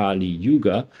so-called Kali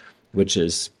Yuga, which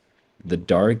is the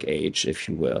dark age, if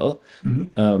you will,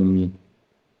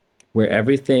 where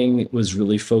everything was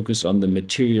really focused on the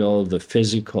material, the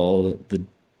physical, the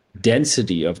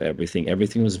density of everything.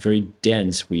 Everything was very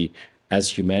dense. We, as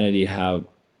humanity, have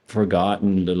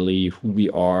forgotten literally who we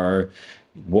are,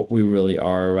 what we really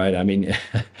are, right? I mean,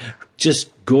 just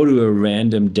go to a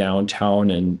random downtown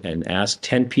and ask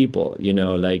 10 people,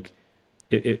 like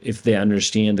if they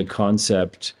understand the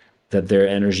concept that they're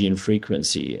energy and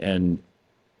frequency. And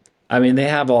I mean, they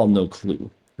have all no clue,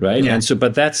 right? Yeah. And so,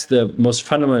 but that's the most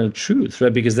fundamental truth,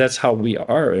 right? Because that's how we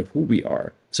are and who we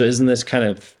are. So isn't this kind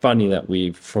of funny that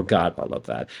we forgot all of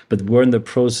that? But we're in the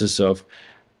process of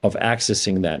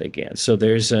accessing that again. So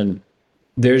there's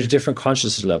different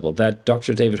consciousness level that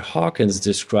Dr. David Hawkins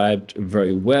described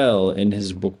very well in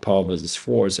his book Power versus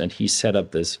Force, and he set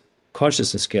up this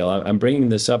consciousness scale. I'm bringing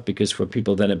this up because for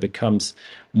people then it becomes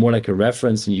more like a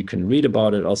reference, and you can read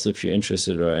about it also if you're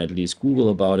interested, or at least Google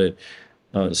about it.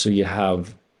 So you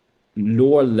have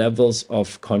lower levels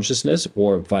of consciousness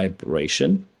or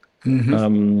vibration,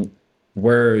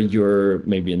 where you're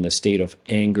maybe in the state of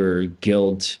anger,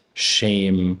 guilt,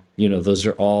 shame. Those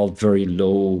are all very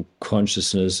low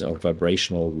consciousness or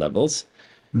vibrational levels.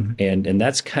 And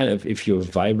that's kind of, if you're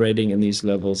vibrating in these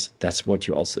levels, that's what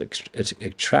you also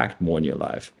attract more in your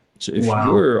life. So if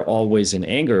Wow. you're always in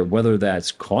anger, whether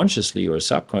that's consciously or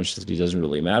subconsciously, doesn't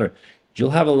really matter.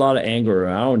 You'll have a lot of anger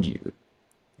around you,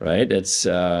 right? It's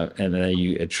and then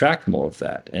you attract more of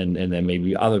that, and then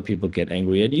maybe other people get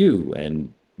angry at you,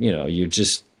 and you're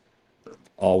just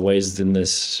always in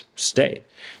this state.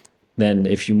 Then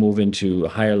if you move into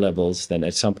higher levels, then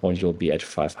at some point you'll be at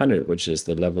 500, which is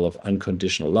the level of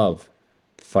unconditional love.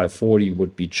 540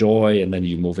 would be joy, and then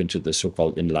you move into the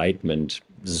so-called enlightenment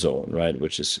zone, right,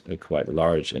 which is quite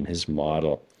large in his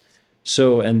model.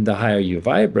 So, and the higher you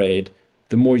vibrate,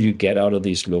 the more you get out of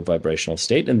these low vibrational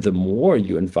state, and the more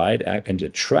you invite and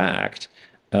attract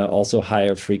also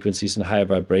higher frequencies and higher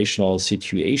vibrational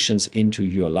situations into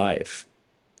your life.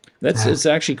 It's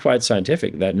actually quite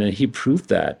scientific that, and he proved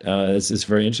that. It's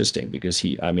very interesting because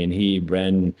he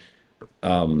ran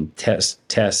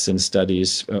tests and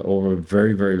studies over a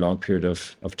very, very long period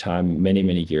of time, many,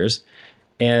 many years.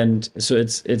 And so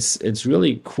it's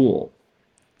really cool.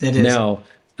 It is. Now,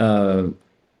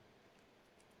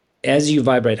 as you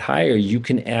vibrate higher, you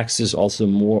can access also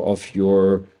more of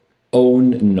your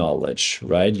own knowledge,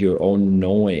 right? Your own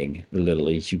knowing,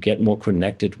 literally. You get more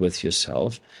connected with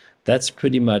yourself. That's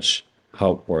pretty much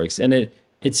how it works. And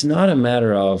it's not a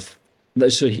matter of,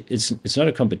 so it's not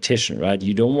a competition, right?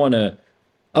 You don't want to,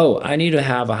 oh, I need to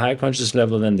have a higher conscious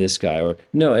level than this guy, or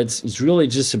no, it's really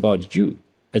just about you.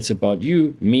 It's about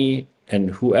you, me, and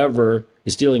whoever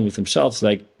is dealing with themselves.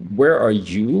 Like, where are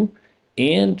you?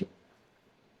 And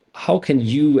how can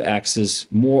you access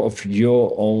more of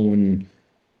your own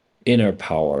inner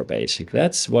power, basically?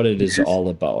 That's what it is all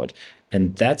about.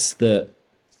 And that's the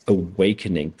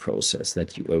awakening process,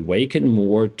 that you awaken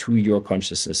more to your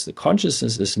consciousness. The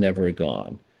consciousness is never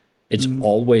gone. It's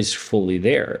always fully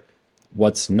there.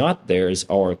 What's not there is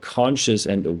our conscious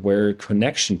and aware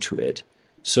connection to it.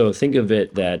 So think of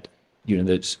it that,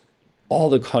 there's all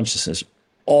the consciousness,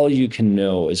 all you can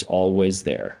know is always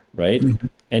there, right?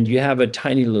 And you have a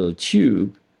tiny little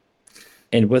tube,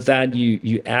 and with that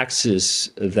you access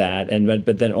that,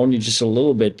 but then only just a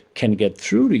little bit can get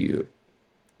through to you,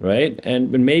 right?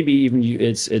 And maybe even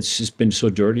it's just been so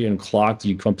dirty and clogged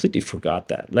you completely forgot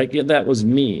that. Like, that was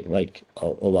me, like a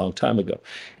long time ago.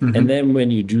 And then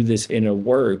when you do this inner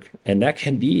work, and that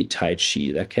can be Tai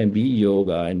Chi, that can be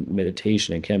yoga and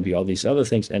meditation, it can be all these other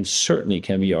things, and certainly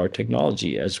can be our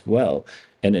technology as well.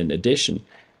 And in addition,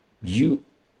 you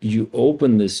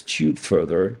open this tube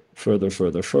further,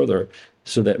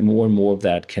 so that more and more of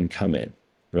that can come in,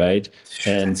 right?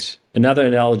 And another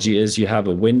analogy is you have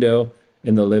a window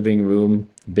in the living room,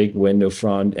 big window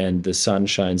front, and the sun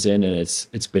shines in, and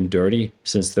it's been dirty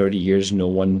since 30 years. No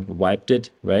one wiped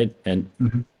it, right?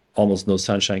 And almost no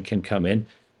sunshine can come in.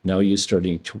 Now you're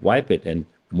starting to wipe it, and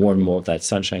more of that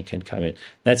sunshine can come in.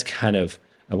 That's kind of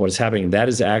what is happening. That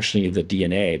is actually the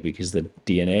DNA, because the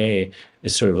DNA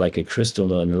is sort of like a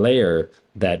crystalline layer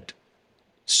that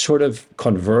sort of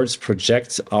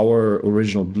projects our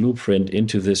original blueprint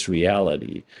into this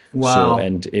reality. Wow. So,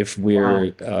 and if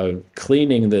we're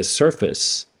cleaning the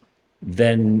surface,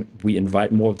 then we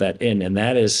invite more of that in. And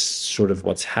that is sort of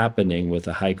what's happening with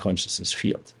the high consciousness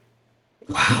field.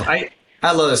 Wow.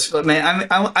 I love this, man.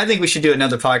 I think we should do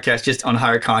another podcast just on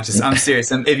higher consciousness. I'm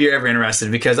serious. If you're ever interested,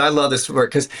 because I love this work.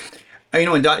 Because,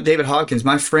 when David Hawkins,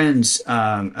 my friends,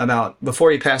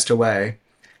 before he passed away,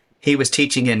 he was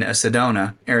teaching in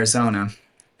Sedona, Arizona,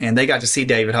 and they got to see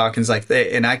David Hawkins,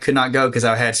 and I could not go because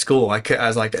I had school. I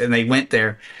was like, and they went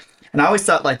there, and I always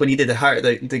thought, like, when he did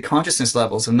the consciousness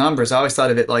levels of numbers, I always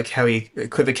thought of it like how he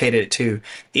equivocated it to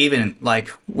even like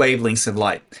wavelengths of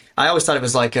light. I always thought it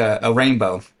was like a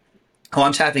rainbow. Oh,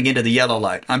 I'm tapping into the yellow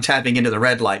light. I'm tapping into the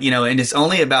red light, and it's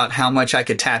only about how much I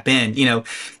could tap in,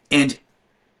 and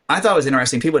I thought it was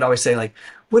interesting. People would always say, like,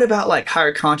 what about like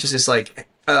higher consciousness, like,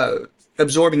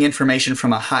 absorbing information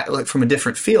from from a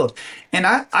different field. And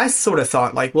I sort of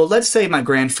thought, like, well, let's say my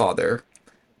grandfather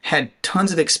had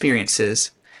tons of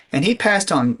experiences and he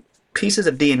passed on pieces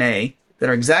of DNA that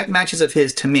are exact matches of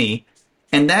his to me,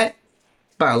 and that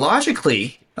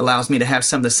biologically allows me to have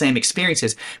some of the same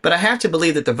experiences. But I have to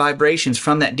believe that the vibrations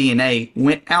from that DNA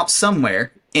went out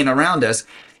somewhere in around us,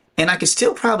 and I could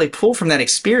still probably pull from that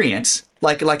experience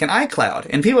like an iCloud.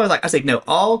 And people are like, I was like, no,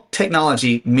 all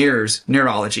technology mirrors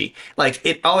neurology. Like,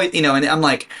 it always, and I'm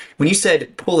like, when you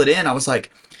said pull it in, I was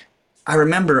like, I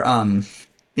remember, and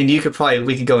we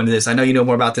could go into this. I know you know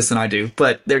more about this than I do,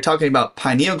 but they're talking about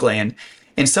pineal gland,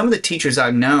 and some of the teachers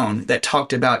I've known that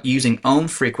talked about using ohm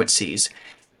frequencies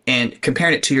and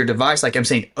comparing it to your device, like I'm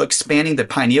saying, expanding the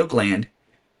pineal gland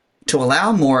to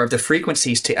allow more of the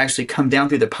frequencies to actually come down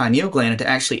through the pineal gland and to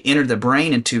actually enter the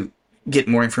brain and to get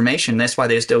more information. That's why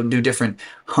they still do different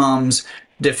hums,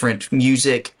 different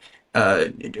music,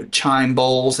 chime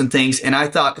bowls and things. And I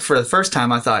thought, for the first time,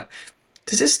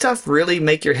 does this stuff really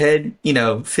make your head,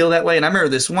 feel that way? And I remember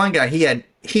this one guy,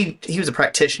 he was a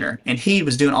practitioner, and he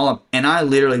was doing and I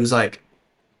literally was like,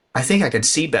 I think I can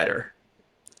see better.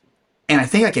 And I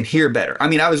think I can hear better. I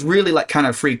mean, I was really like kind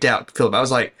of freaked out, Philip. I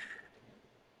was like,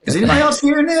 is anybody else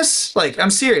hearing this? Like,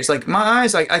 I'm serious. Like, my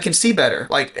eyes, like, I can see better.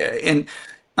 Like, and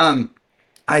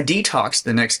I detoxed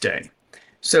the next day.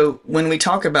 So when we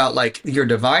talk about like your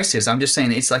devices, I'm just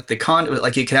saying it's like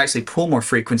like you can actually pull more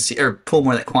frequency or pull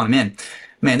more of that quantum in.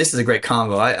 Man, this is a great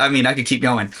combo. I mean, I could keep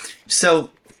going.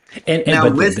 So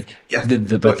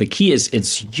but the key is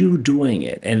it's you doing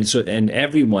it, and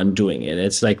everyone doing it.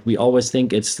 It's like we always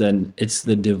think it's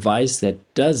the device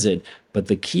that does it, but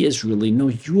the key is really, no,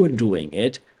 you're doing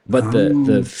it. But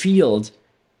the field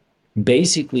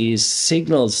basically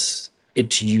signals it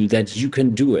to you that you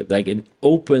can do it. Like, it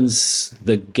opens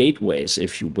the gateways,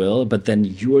 if you will, but then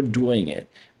you're doing it.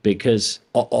 Because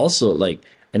also, like,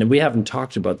 and we haven't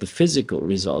talked about the physical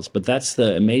results, but that's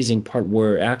the amazing part,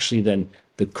 where actually then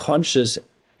the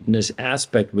consciousness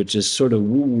aspect, which is sort of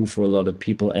woo-woo for a lot of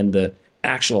people, and the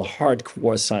actual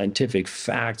hardcore scientific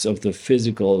facts of the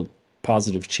physical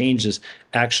positive changes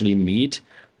actually meet,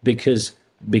 because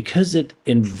it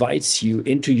invites you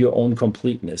into your own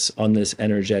completeness on this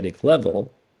energetic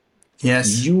level.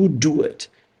 Yes. You do it.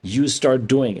 You start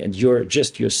doing it. Your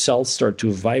cells start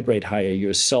to vibrate higher.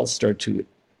 Your cells start to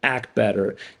act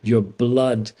better, your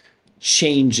blood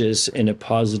changes in a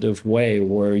positive way,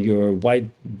 where your white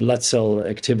blood cell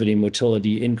activity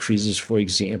motility increases, for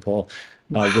example,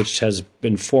 which has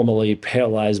been formerly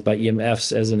paralyzed by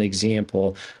EMFs as an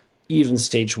example. Even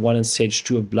stage 1 and stage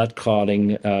 2 of blood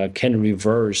clotting can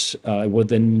reverse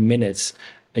within minutes.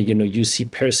 You see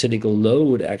parasitic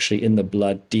load actually in the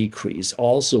blood decrease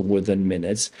also within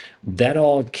minutes. That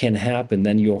all can happen.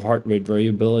 Then your heart rate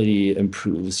variability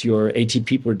improves, your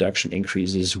ATP production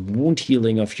increases, wound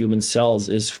healing of human cells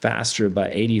is faster by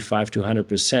 85 to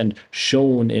 100%,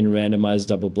 shown in randomized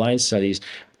double-blind studies.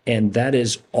 And that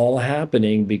is all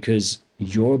happening because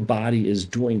your body is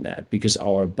doing that, because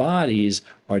our bodies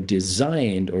are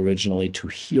designed originally to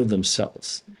heal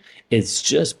themselves. It's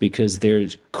just because they're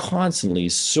constantly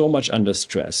so much under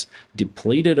stress,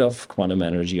 depleted of quantum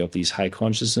energy of these high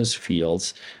consciousness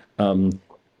fields. And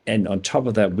on top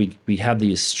of that, we have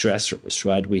these stressors,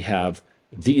 right? We have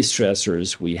these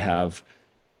stressors, we have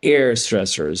air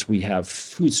stressors, we have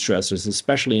food stressors,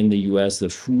 especially in the US. The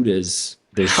food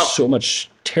there's so much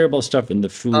terrible stuff in the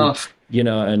food,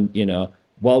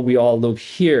 while we all look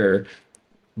here,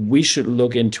 we should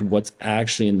look into what's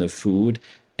actually in the food.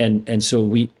 And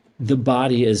so the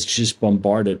body is just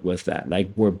bombarded with that. Like,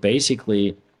 we're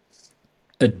basically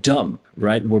a dump,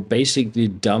 right? We're basically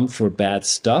dump for bad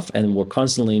stuff, and we're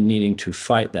constantly needing to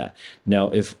fight that. Now,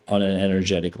 if on an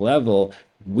energetic level,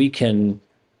 we can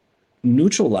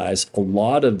neutralize a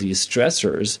lot of these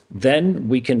stressors, then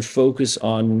we can focus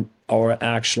on our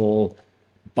actual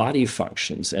body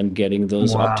functions and getting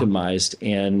those optimized.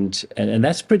 And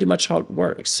that's pretty much how it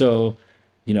works. So,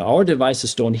 our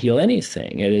devices don't heal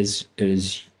anything. It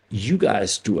is you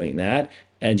guys doing that,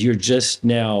 and you're just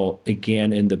now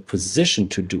again in the position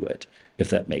to do it, if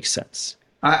that makes sense.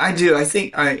 I do. I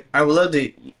think I would love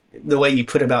the way you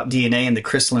put about DNA and the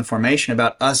crystalline formation,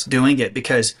 about us doing it,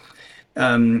 because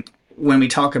when we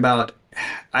talk about,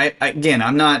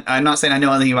 I'm not saying I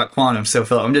know anything about quantum, so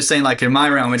Philip, I'm just saying, like, in my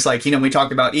realm, it's like, we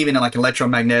talk about even like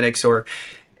electromagnetics, or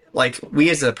like we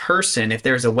as a person, if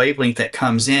there's a wavelength that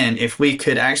comes in, if we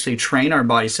could actually train our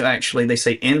body, so actually they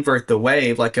say invert the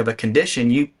wave, like of a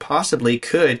condition, you possibly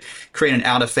could create an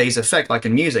out of phase effect, like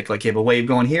in music. Like, you have a wave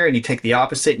going here and you take the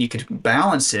opposite and you could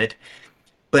balance it.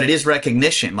 But it is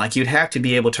recognition. Like, you'd have to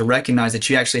be able to recognize that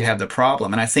you actually have the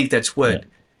problem. And I think that's what,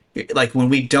 like, when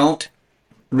we don't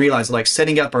realize, like,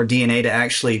 setting up our DNA to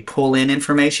actually pull in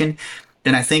information,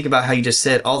 and I think about how you just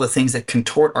said all the things that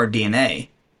contort our DNA.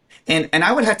 And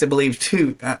I would have to believe,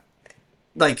 too,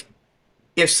 like,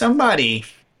 if somebody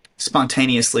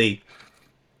spontaneously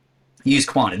used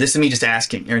quanta, this is me just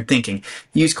asking or thinking,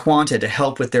 use quanta to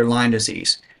help with their Lyme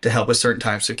disease, to help with certain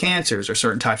types of cancers or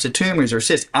certain types of tumors or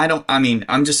cysts.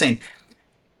 I'm just saying,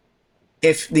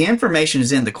 if the information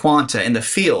is in the quanta, in the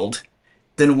field,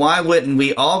 then why wouldn't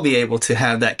we all be able to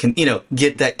have that,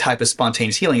 get that type of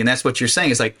spontaneous healing? And that's what you're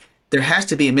saying, is like, there has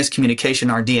to be a miscommunication in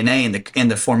our DNA in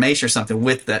the formation or something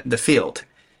with the field.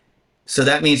 So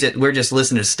that means that we're just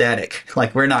listening to static.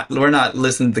 Like, we're not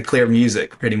listening to the clear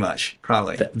music, pretty much,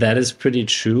 probably. That is pretty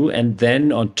true. And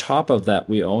then on top of that,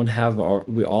 we all have our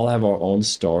own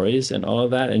stories and all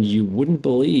of that. And you wouldn't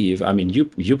believe,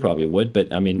 you probably would, but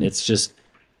it's just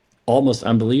almost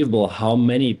unbelievable how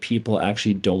many people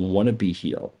actually don't want to be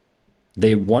healed.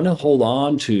 They want to hold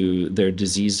on to their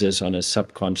diseases on a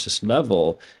subconscious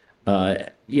level.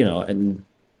 And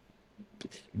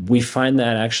we find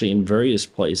that actually in various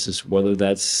places, whether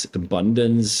that's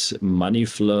abundance, money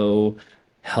flow,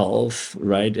 health,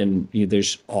 right? And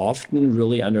there's often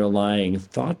really underlying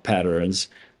thought patterns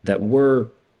that we're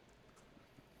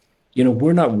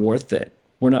not worth it.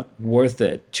 We're not worth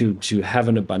it to have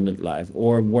an abundant life,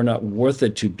 or we're not worth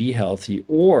it to be healthy,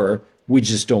 or we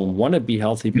just don't want to be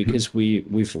healthy because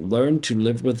we've learned to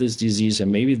live with this disease,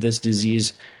 and maybe this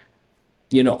disease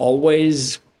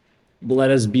always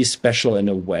let us be special in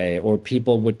a way, or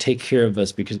people would take care of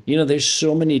us because, there's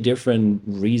so many different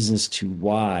reasons to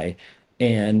why.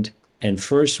 And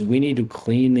first we need to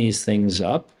clean these things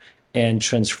up and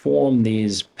transform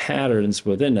these patterns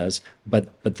within us. But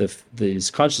these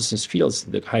consciousness fields,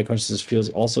 the high consciousness fields,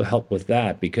 also help with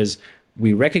that, because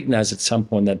we recognize at some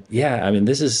point that,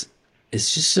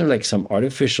 it's just sort of like some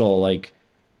artificial, like,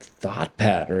 thought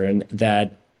pattern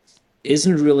that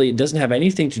doesn't have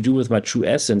anything to do with my true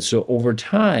essence. So over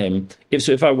time,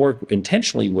 if I work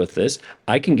intentionally with this,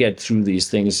 I can get through these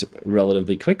things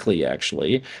relatively quickly,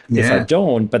 actually. Yeah. If I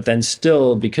don't, but then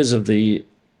still, because of the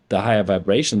higher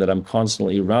vibration that I'm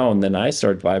constantly around, then I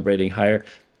start vibrating higher.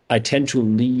 I tend to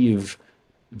leave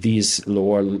these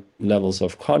lower levels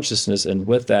of consciousness, and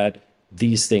with that,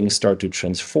 these things start to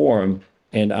transform.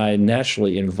 and I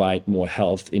naturally invite more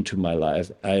health into my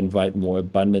life. I invite more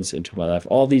abundance into my life.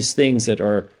 All these things that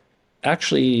are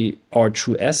actually our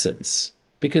true essence,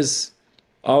 because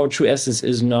our true essence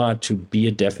is not to be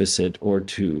a deficit or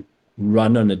to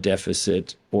run on a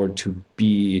deficit or to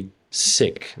be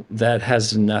sick. That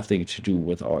has nothing to do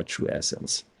with our true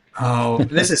essence. Oh,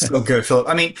 this is so good, Philip.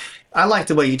 I mean, I like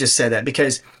the way you just said that,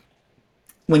 because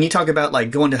when you talk about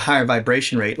like going to higher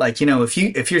vibration rate, like,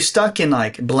 if you're stuck in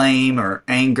like blame or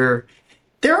anger,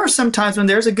 there are some times when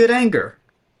there's a good anger.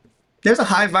 There's a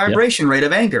high Yep. vibration rate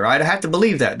of anger. I'd have to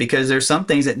believe that, because there's some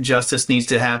things that justice needs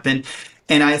to happen.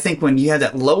 And I think when you have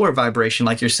that lower vibration,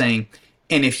 like you're saying,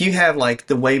 and if you have like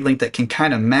the wavelength that can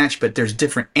kind of match, but there's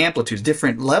different amplitudes,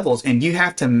 different levels, and you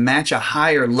have to match a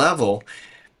higher level,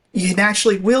 you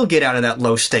naturally will get out of that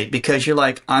low state, because you're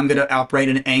like, I'm going to operate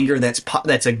in anger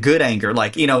that's a good anger,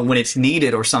 like, when it's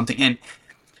needed or something. And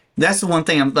that's the one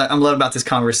thing I'm loving about this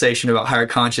conversation about higher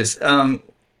conscious. Man,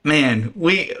 it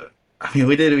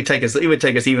would take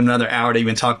us even another hour to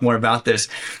even talk more about this.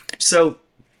 So,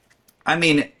 I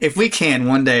mean, if we can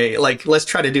one day, like, let's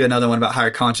try to do another one about higher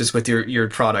conscious with your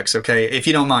products, okay? If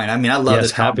you don't mind. I mean, I love Yes,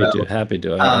 this combo. happy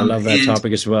to. I love that And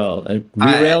topic as well. And we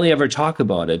I, rarely ever talk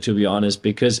about it, to be honest,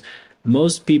 because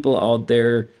most people out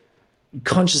there,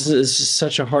 consciousness is just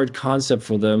such a hard concept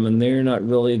for them, and they're not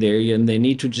really there yet, and they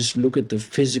need to just look at the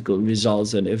physical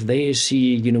results. And if they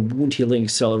see, wound healing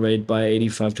accelerate by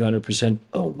 85 to 100%,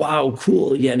 oh wow,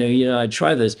 cool, I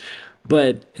try this.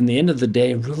 But in the end of the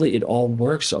day, really, it all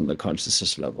works on the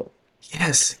consciousness level.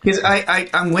 yes, because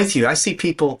I'm with you. I see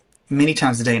people many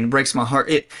times a day, and it breaks my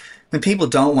heart. When people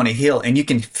don't want to heal, and you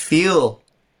can feel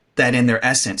that in their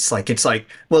essence, like it's like,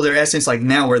 well, their essence, like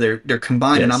now where they're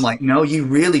combined, and I'm Yes. like, no, you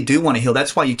really do want to heal.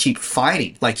 That's why you keep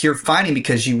fighting. Like, you're fighting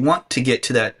because you want to get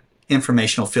to that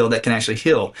informational field that can actually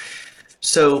heal.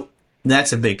 So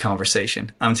that's a big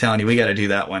conversation. I'm telling you, we got to do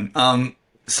that one.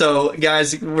 So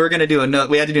guys, we had to do another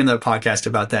podcast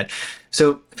about that.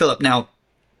 So Philip, now,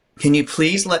 can you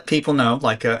please let people know,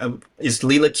 like, is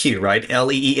Leela Q, right?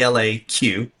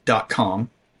 LEELAQ.com.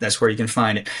 That's where you can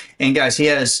find it. And guys, he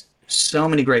has so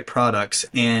many great products.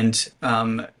 And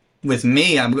with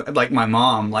me, I'm like my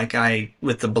mom,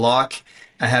 with the block,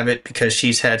 I have it because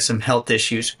she's had some health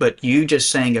issues. But you just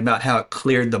saying about how it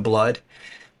cleared the blood,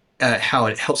 how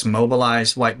it helps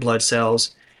mobilize white blood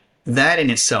cells, that in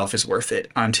itself is worth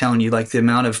it. I'm telling you, like, the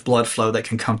amount of blood flow that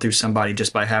can come through somebody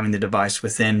just by having the device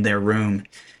within their room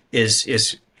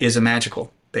is a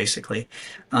magical, basically.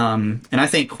 And I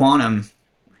think quantum,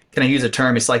 can I use a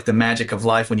term? It's like the magic of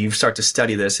life when you start to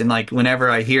study this. And like,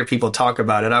 whenever I hear people talk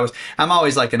about it, I'm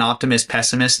always like an optimist,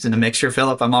 pessimist in a mixture,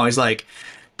 Philip. I'm always like,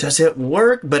 does it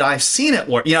work? But I've seen it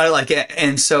work,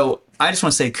 and so I just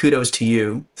want to say kudos to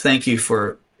you. Thank you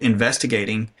for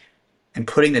investigating and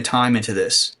putting the time into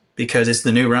this, because it's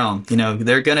the new realm.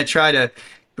 We're going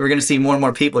to see more and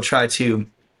more people try to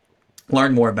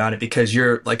learn more about it, because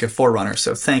you're like a forerunner.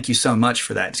 So thank you so much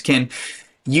for that. Can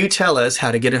you tell us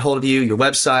how to get a hold of you, your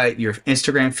website, your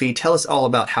Instagram feed? Tell us all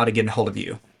about how to get a hold of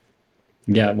you.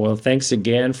 Yeah, well, thanks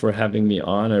again for having me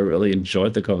on. I really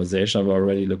enjoyed the conversation. I'm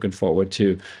already looking forward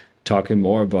to talking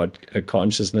more about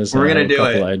consciousness. We're I going have to a do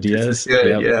couple it. This is ideas.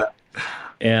 good. Yep. Yeah.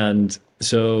 And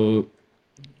so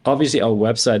obviously our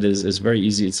website is very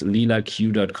easy. It's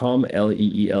leelaq.com,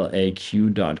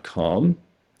 leelaq.com.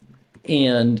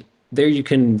 And there you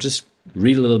can just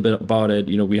read a little bit about it.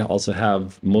 We also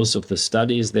have most of the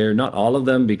studies there, not all of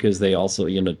them, because they also,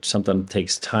 sometimes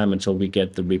takes time until we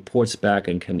get the reports back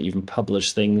and can even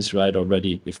publish things right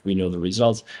already if we know the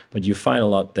results. But you find a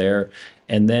lot there.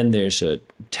 And then there's a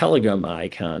Telegram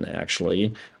icon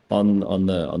actually on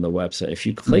the website. If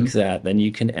you click that, then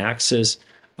you can access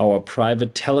our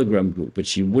private Telegram group,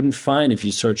 which you wouldn't find if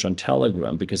you search on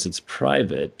Telegram, because it's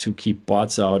private, to keep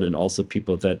bots out and also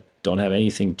people that don't have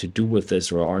anything to do with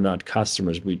this or are not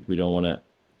customers. We don't want to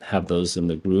have those in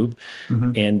the group.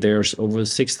 And there's over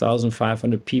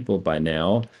 6,500 people by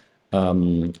now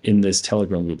in this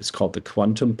Telegram group. It's called the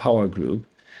Quantum Power Group.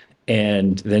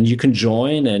 And then you can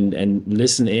join and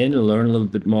listen in and learn a little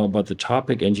bit more about the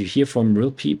topic. And you hear from real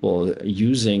people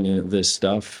using this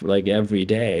stuff like every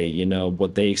day,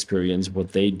 what they experience,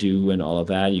 what they do, and all of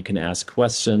that. You can ask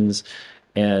questions.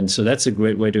 And so that's a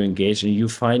great way to engage. And you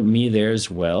find me there as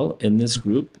well in this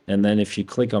group. And then if you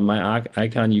click on my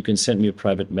icon, you can send me a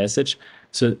private message.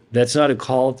 So that's not a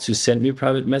call to send me a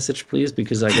private message, please,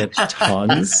 because I get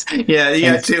tons. Yeah, you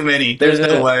got too many. There's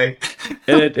no way.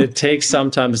 It takes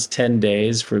sometimes 10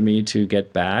 days for me to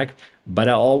get back, but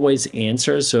I always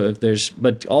answer. So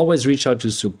but always reach out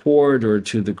to support or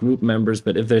to the group members.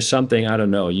 But if there's something, I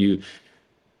don't know,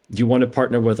 you want to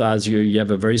partner with us, you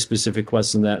have a very specific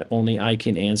question that only I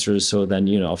can answer. So then,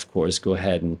 of course, go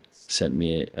ahead and send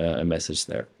me a message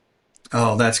there.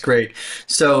 Oh, that's great.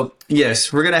 So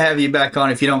yes, we're going to have you back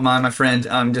on if you don't mind, my friend.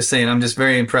 I'm just saying, I'm just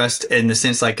very impressed in the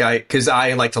sense because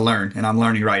I like to learn and I'm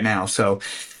learning right now. So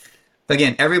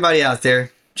again, everybody out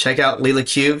there, check out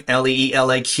LeelaQ,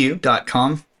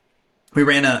 LeelaQ.com. We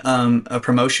ran a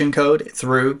promotion code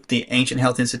through the Ancient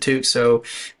Health Institute. So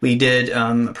we did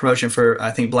a promotion for,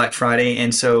 I think, Black Friday.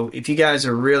 And so if you guys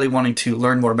are really wanting to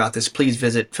learn more about this, please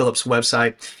visit Philipp's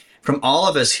website. From all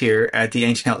of us here at the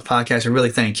Ancient Health Podcast, I really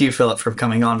thank you, Philip, for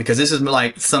coming on, because this is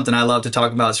like something I love to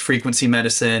talk about, is frequency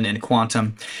medicine and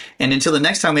quantum. And until the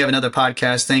next time we have another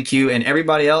podcast, thank you. And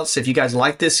everybody else, if you guys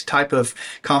like this type of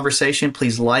conversation,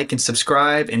 please like and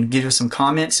subscribe and give us some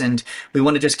comments. And we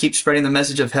want to just keep spreading the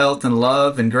message of health and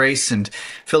love and grace. And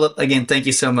Philip, again, thank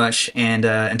you so much. And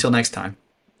until next time.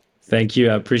 Thank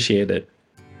you. I appreciate it.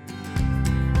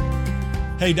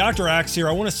 Hey, Dr. Axe here.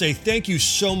 I want to say thank you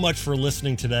so much for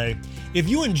listening today. If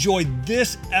you enjoyed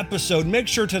this episode, make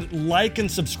sure to like and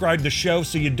subscribe to the show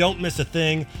so you don't miss a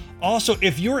thing. Also,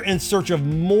 if you're in search of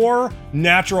more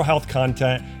natural health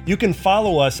content, you can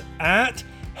follow us at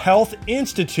Health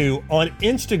Institute on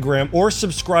Instagram or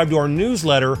subscribe to our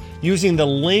newsletter using the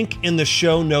link in the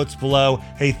show notes below.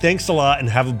 Hey, thanks a lot and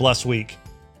have a blessed week.